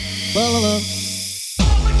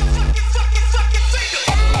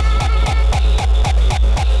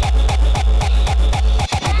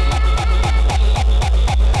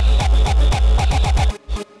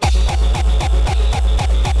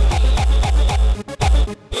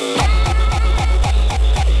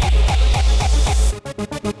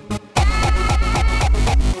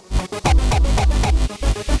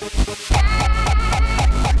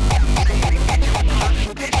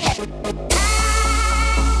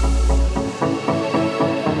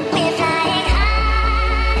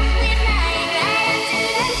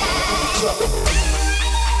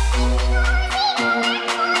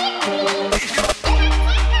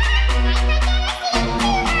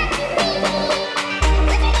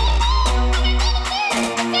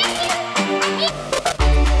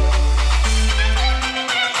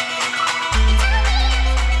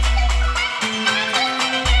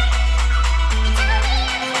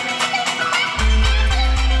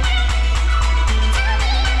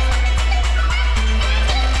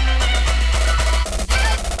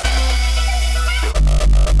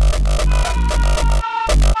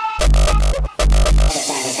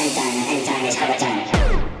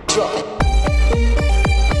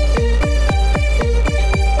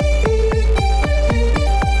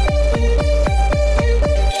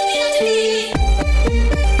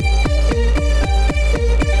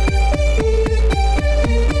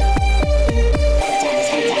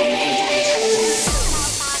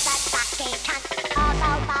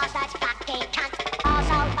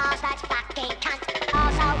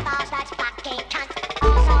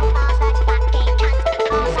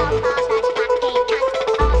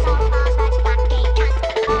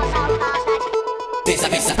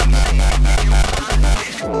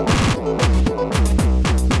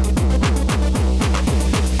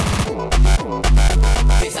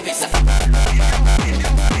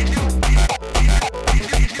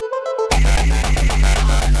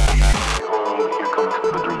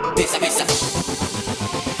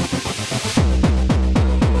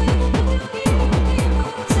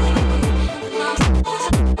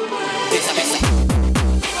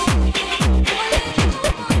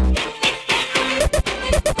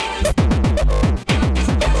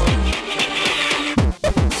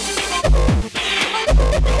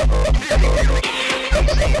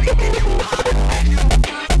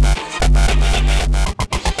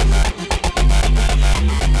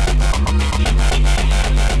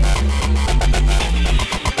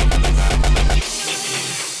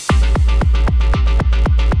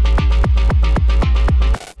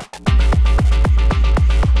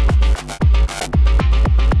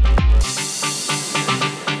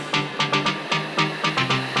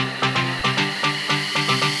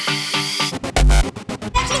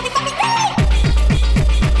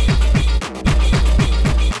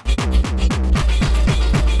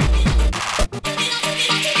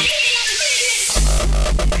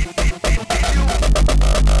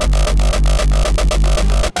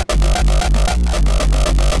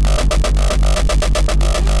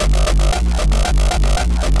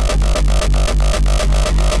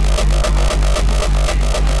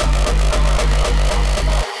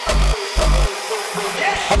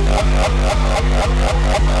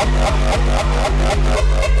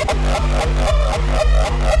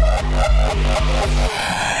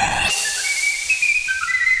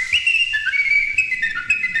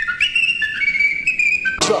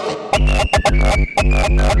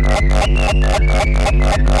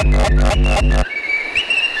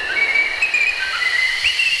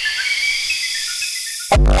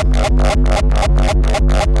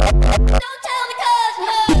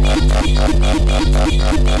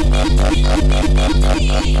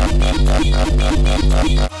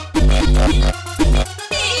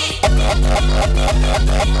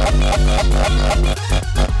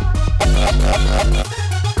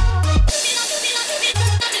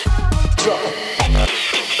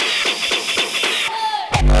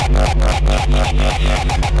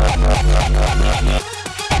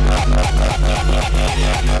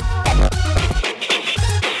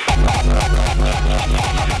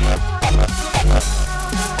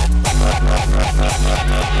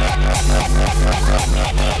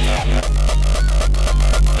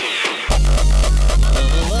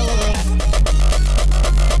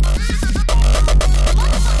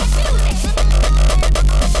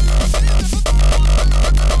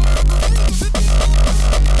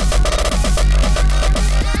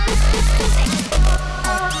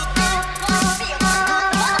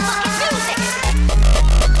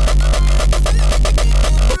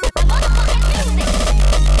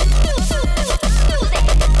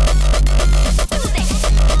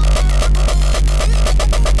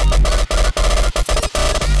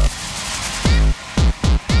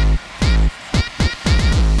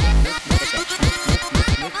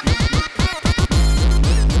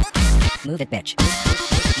 Move it, bitch.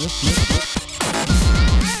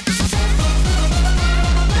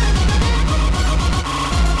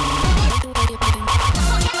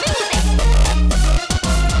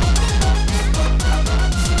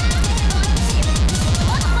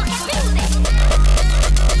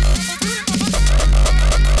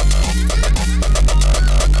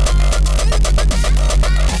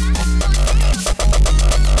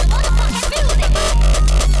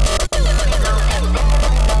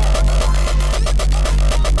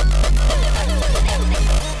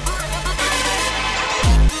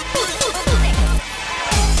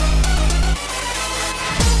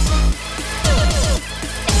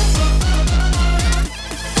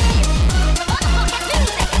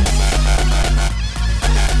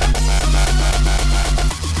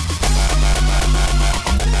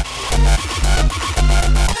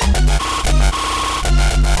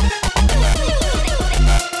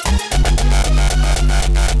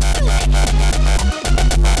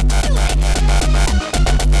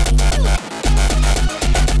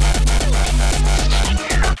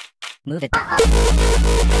 Move it.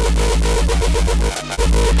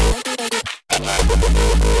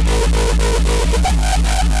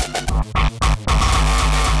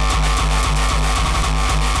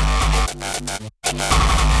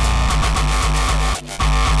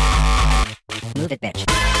 Move it, bitch.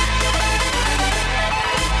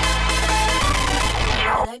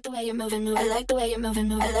 I like the way you're moving, move. I like the way you're moving,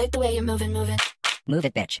 move. I like the way you're moving, move it. Move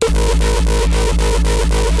it, bitch.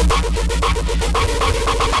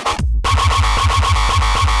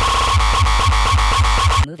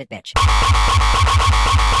 Move it, bitch.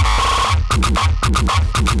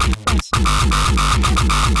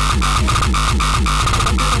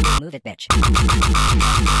 Move it, bitch.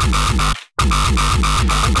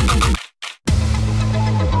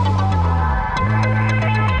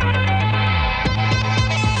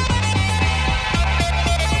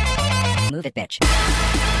 Move it, bitch.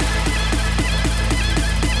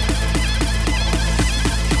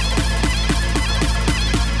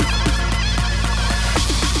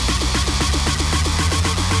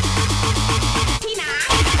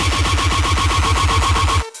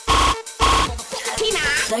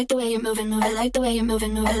 I like the way you're moving, move. I like the way you're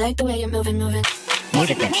moving, move. I like the way you're moving, moving. Move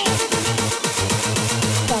it, bitch.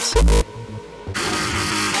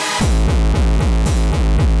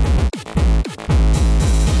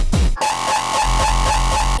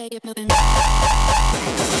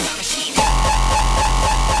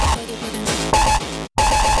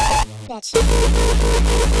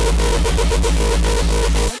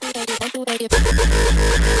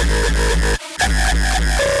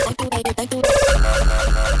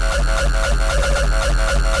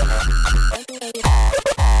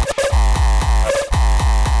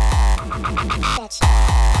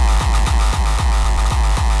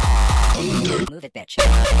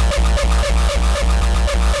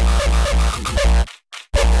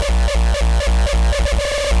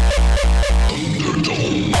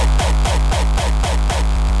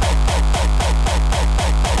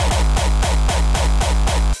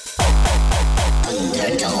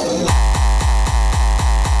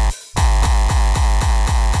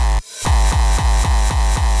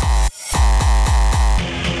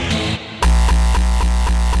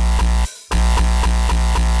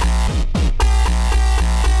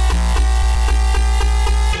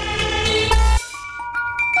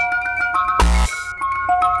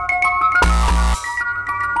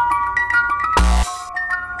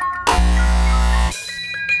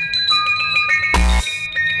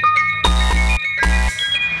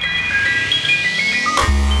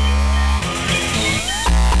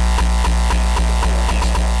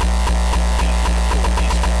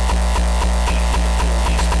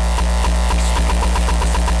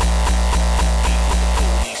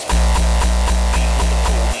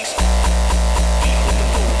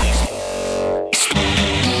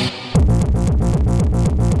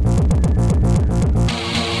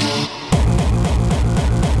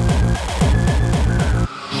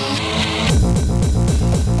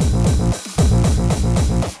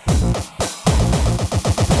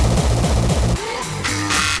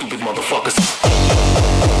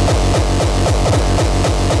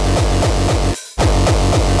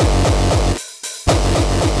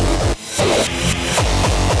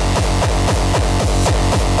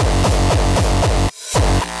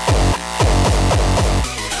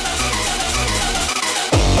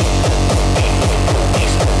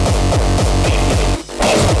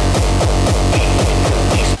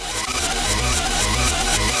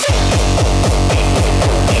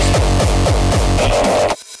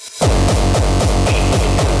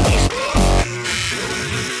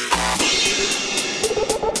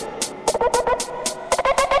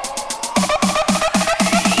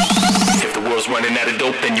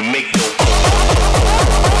 dope, then you make dope.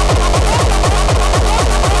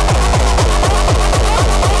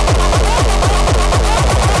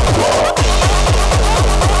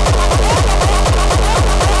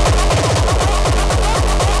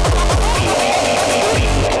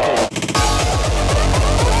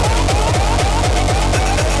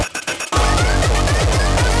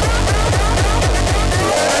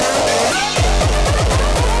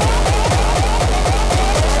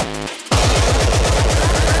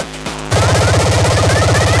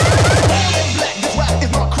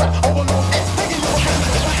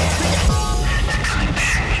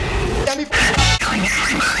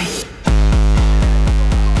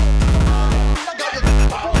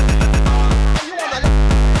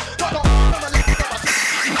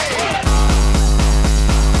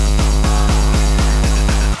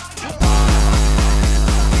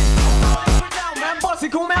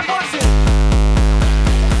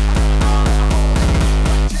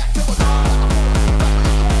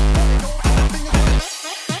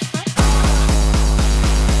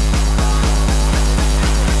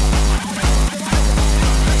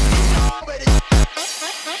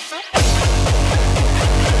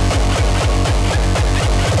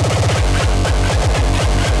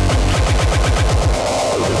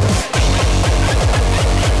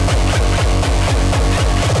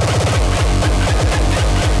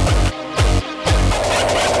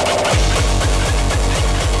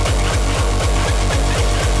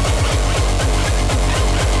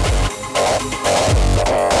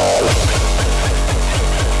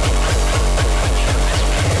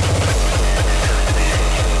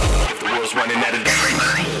 Running out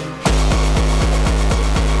of